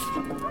safe.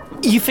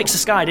 You fixed the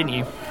sky, didn't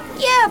you?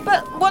 Yeah,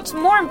 but what's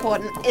more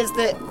important is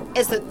that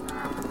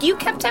you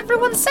kept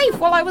everyone safe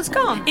while I was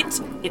gone.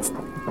 It's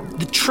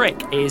the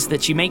trick is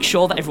that you make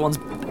sure that everyone's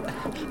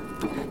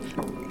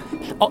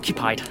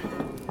occupied.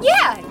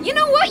 Yeah, you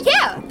know what?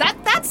 Yeah,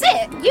 that's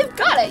it. You've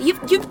got it.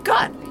 You've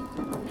got it.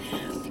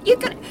 You're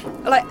gonna,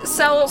 like,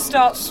 Cell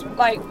starts,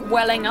 like,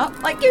 welling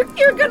up. Like,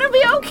 you're gonna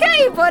be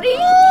okay, buddy.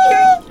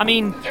 I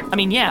mean,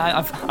 yeah,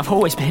 I've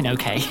always been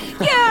okay.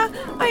 But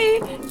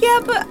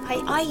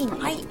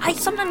I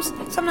sometimes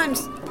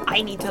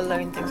I need to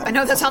learn things. I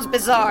know that sounds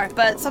bizarre,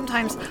 but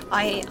sometimes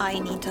I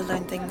need to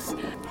learn things.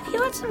 Have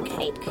you had some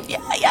cake?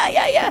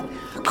 Yeah.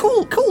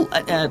 Cool.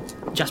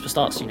 Jasper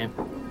starts,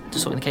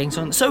 just sorting the cake and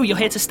so on. So you're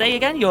here to stay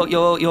again? You're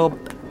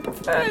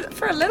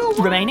for a little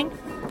while. Remaining?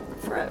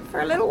 For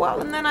a little while,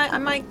 and then I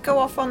might go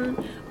off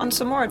on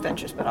some more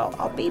adventures, but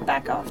I'll be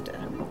back after.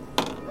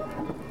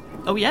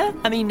 Oh yeah?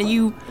 I mean, are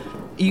you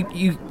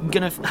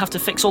gonna have to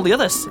fix all the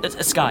other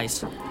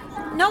skies?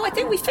 No, I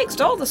think we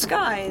fixed all the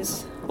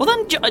skies. Well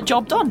then,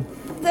 job done.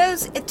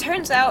 It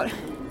turns out,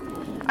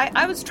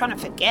 I was trying to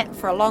forget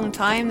for a long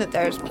time that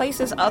there's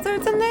places other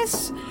than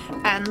this,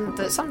 and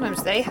that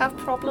sometimes they have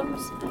problems.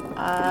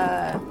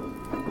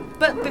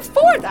 But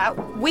before that,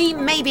 we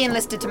may be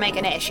enlisted to make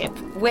an airship,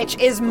 which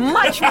is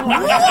much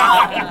more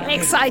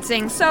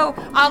exciting. So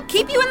I'll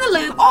keep you in the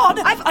loop.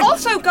 I've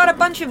also got a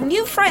bunch of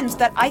new friends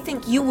that I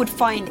think you would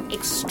find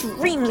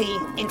extremely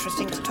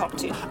interesting to talk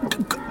to.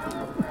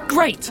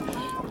 Great.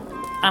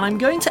 And I'm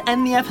going to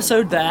end the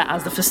episode there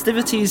as the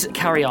festivities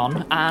carry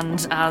on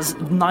and as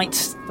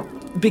night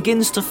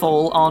begins to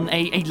fall on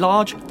a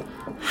large,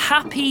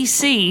 happy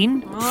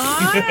scene.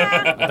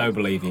 I don't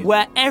believe you.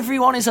 Where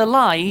everyone is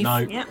alive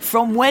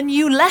from when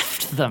you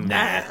left them.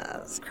 Nah.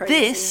 That's crazy.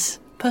 This,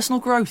 personal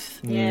growth.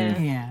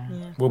 Yeah.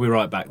 We'll be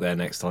right back there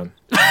next time.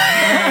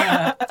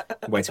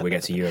 Wait till we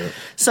get to Europe.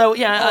 So,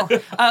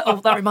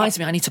 that reminds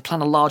me, I need to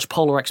plan a large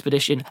polar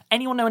expedition.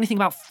 Anyone know anything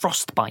about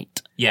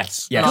frostbite?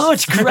 Yes.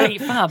 Good,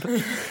 great, fab.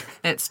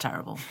 It's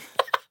terrible.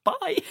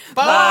 Bye.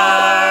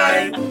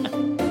 Bye!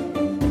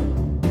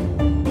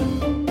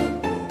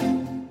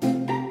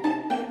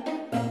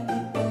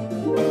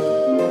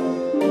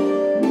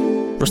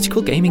 Rusty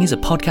Quill Gaming is a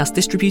podcast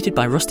distributed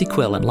by Rusty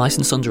Quill and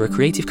licensed under a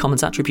Creative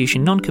Commons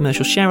Attribution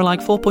Non-Commercial Share-alike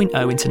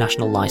 4.0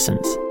 international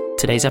license.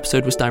 Today's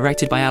episode was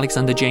directed by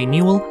Alexander J.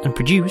 Newell and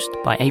produced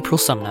by April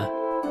Sumner.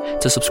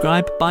 To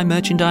subscribe, buy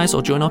merchandise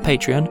or join our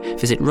Patreon,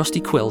 visit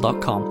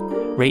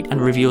rustyquill.com. Rate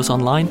and review us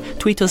online,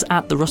 tweet us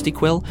at The Rusty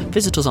Quill,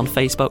 visit us on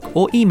Facebook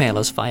or email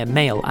us via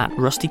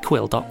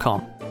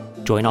mail@rustyquill.com.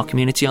 Join our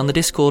community on the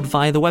Discord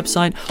via the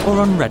website or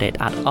on Reddit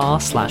at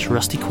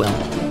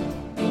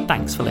r/rustyquill.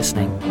 Thanks for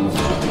listening.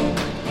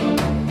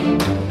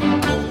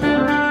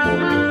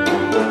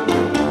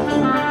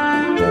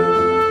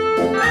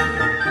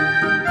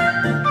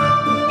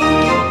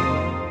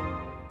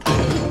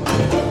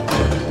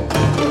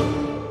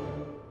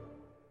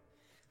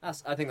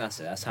 I think that's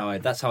it. That's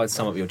how I'd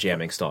sum up your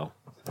GMing style.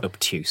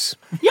 Obtuse.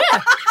 Yeah.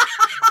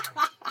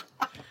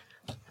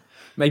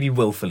 Maybe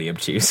willfully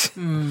obtuse.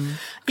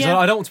 Because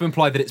I don't want to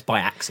imply that it's by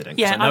accident.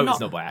 Yeah, I know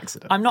it's not by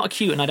accident. I'm not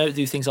acute and I don't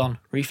do things on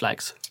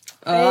reflex.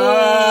 You're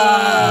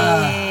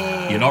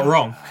not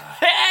wrong.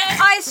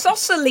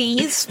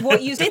 Isosceles,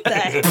 what you did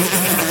there.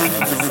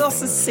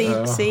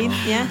 Isosceles scene,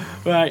 yeah.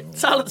 Right,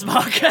 silence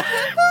marker.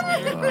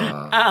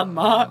 And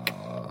Mark.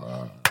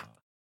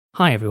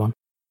 Hi everyone,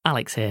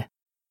 Alex here.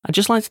 I'd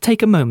just like to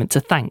take a moment to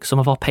thank some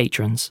of our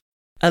patrons.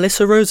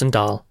 Alyssa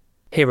Rosendahl,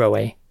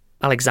 Hiroe,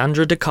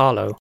 Alexandra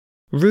DeCarlo,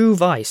 Rue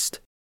Weist,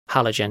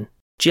 Halogen,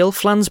 Jill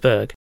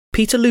Flansburg,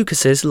 Peter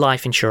Lucas's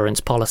life insurance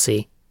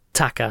policy,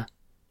 Taka,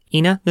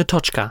 Ina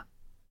Notochka,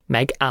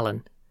 Meg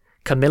Allen,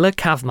 Camilla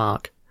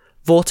Kavmark,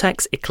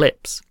 Vortex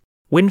Eclipse,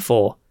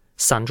 Winfor,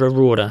 Sandra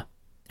Roorder,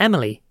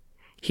 Emily,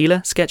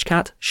 Gila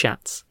Sketchcat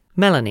Schatz,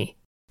 Melanie,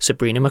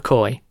 Sabrina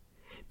McCoy,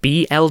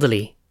 B.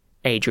 Elderly,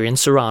 Adrian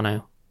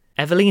Serrano,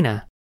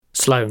 Evelina,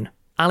 Sloane,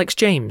 Alex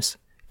James,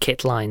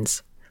 Kit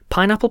Lines,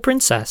 Pineapple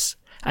Princess,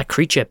 A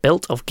Creature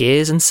Built of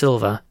Gears and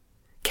Silver,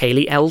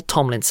 Kaylee L.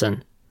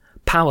 Tomlinson,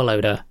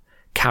 Powerloader,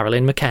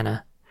 Carolyn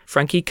McKenna,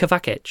 Frankie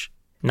Kovacic,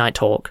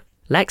 Nighthawk,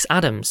 Lex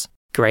Adams,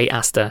 Grey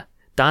Aster,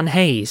 Dan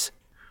Hayes,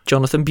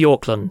 Jonathan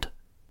Bjorklund,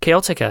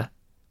 Chaotica,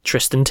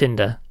 Tristan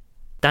Tinder,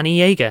 Danny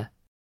Yeager,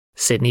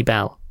 Sydney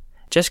Bell,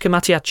 Jessica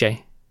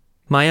Mattiace,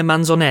 Maya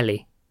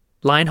Manzonelli,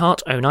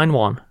 Lionheart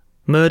 091,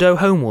 Murdo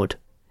Homewood,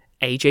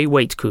 AJ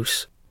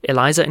Waitkus,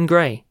 Eliza and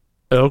Gray,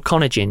 Earl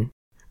Conagin,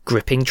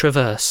 Gripping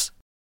Traverse,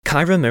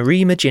 Kyra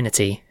Marie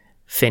Maginity,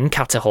 Finn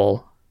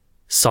Catterhall,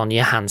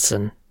 Sonia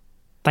Hansen.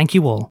 Thank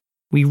you all.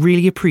 We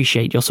really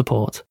appreciate your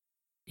support.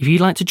 If you'd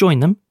like to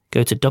join them,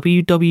 go to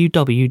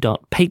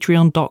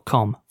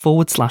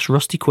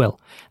www.patreon.com/rustyquill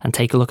and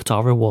take a look at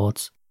our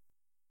rewards.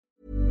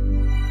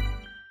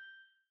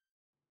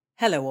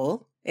 Hello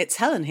all, it's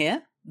Helen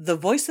here, the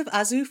voice of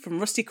Azu from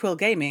Rusty Quill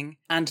Gaming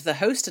and the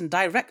host and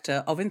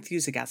director of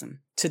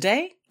Enthusiasm.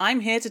 Today,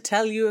 I'm here to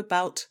tell you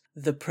about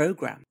The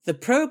Program. The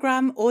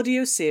Program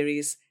audio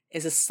series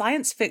is a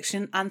science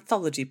fiction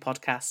anthology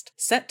podcast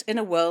set in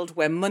a world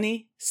where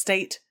money,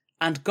 state,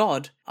 and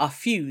God are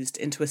fused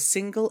into a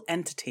single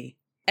entity.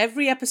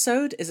 Every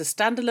episode is a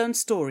standalone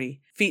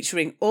story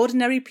featuring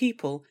ordinary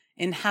people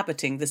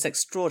inhabiting this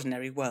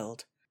extraordinary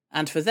world.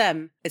 And for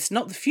them, it's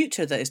not the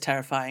future that is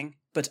terrifying,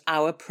 but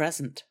our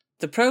present.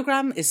 The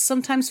programme is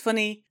sometimes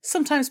funny,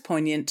 sometimes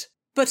poignant,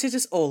 but it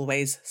is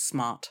always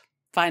smart.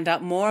 Find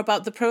out more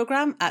about the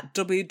programme at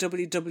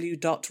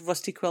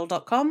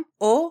www.rustyquill.com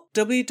or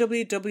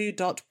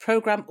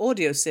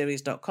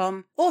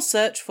www.programaudioseries.com, or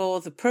search for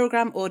the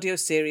Programme Audio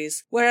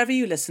Series wherever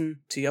you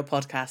listen to your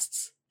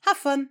podcasts. Have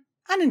fun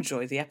and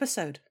enjoy the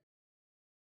episode.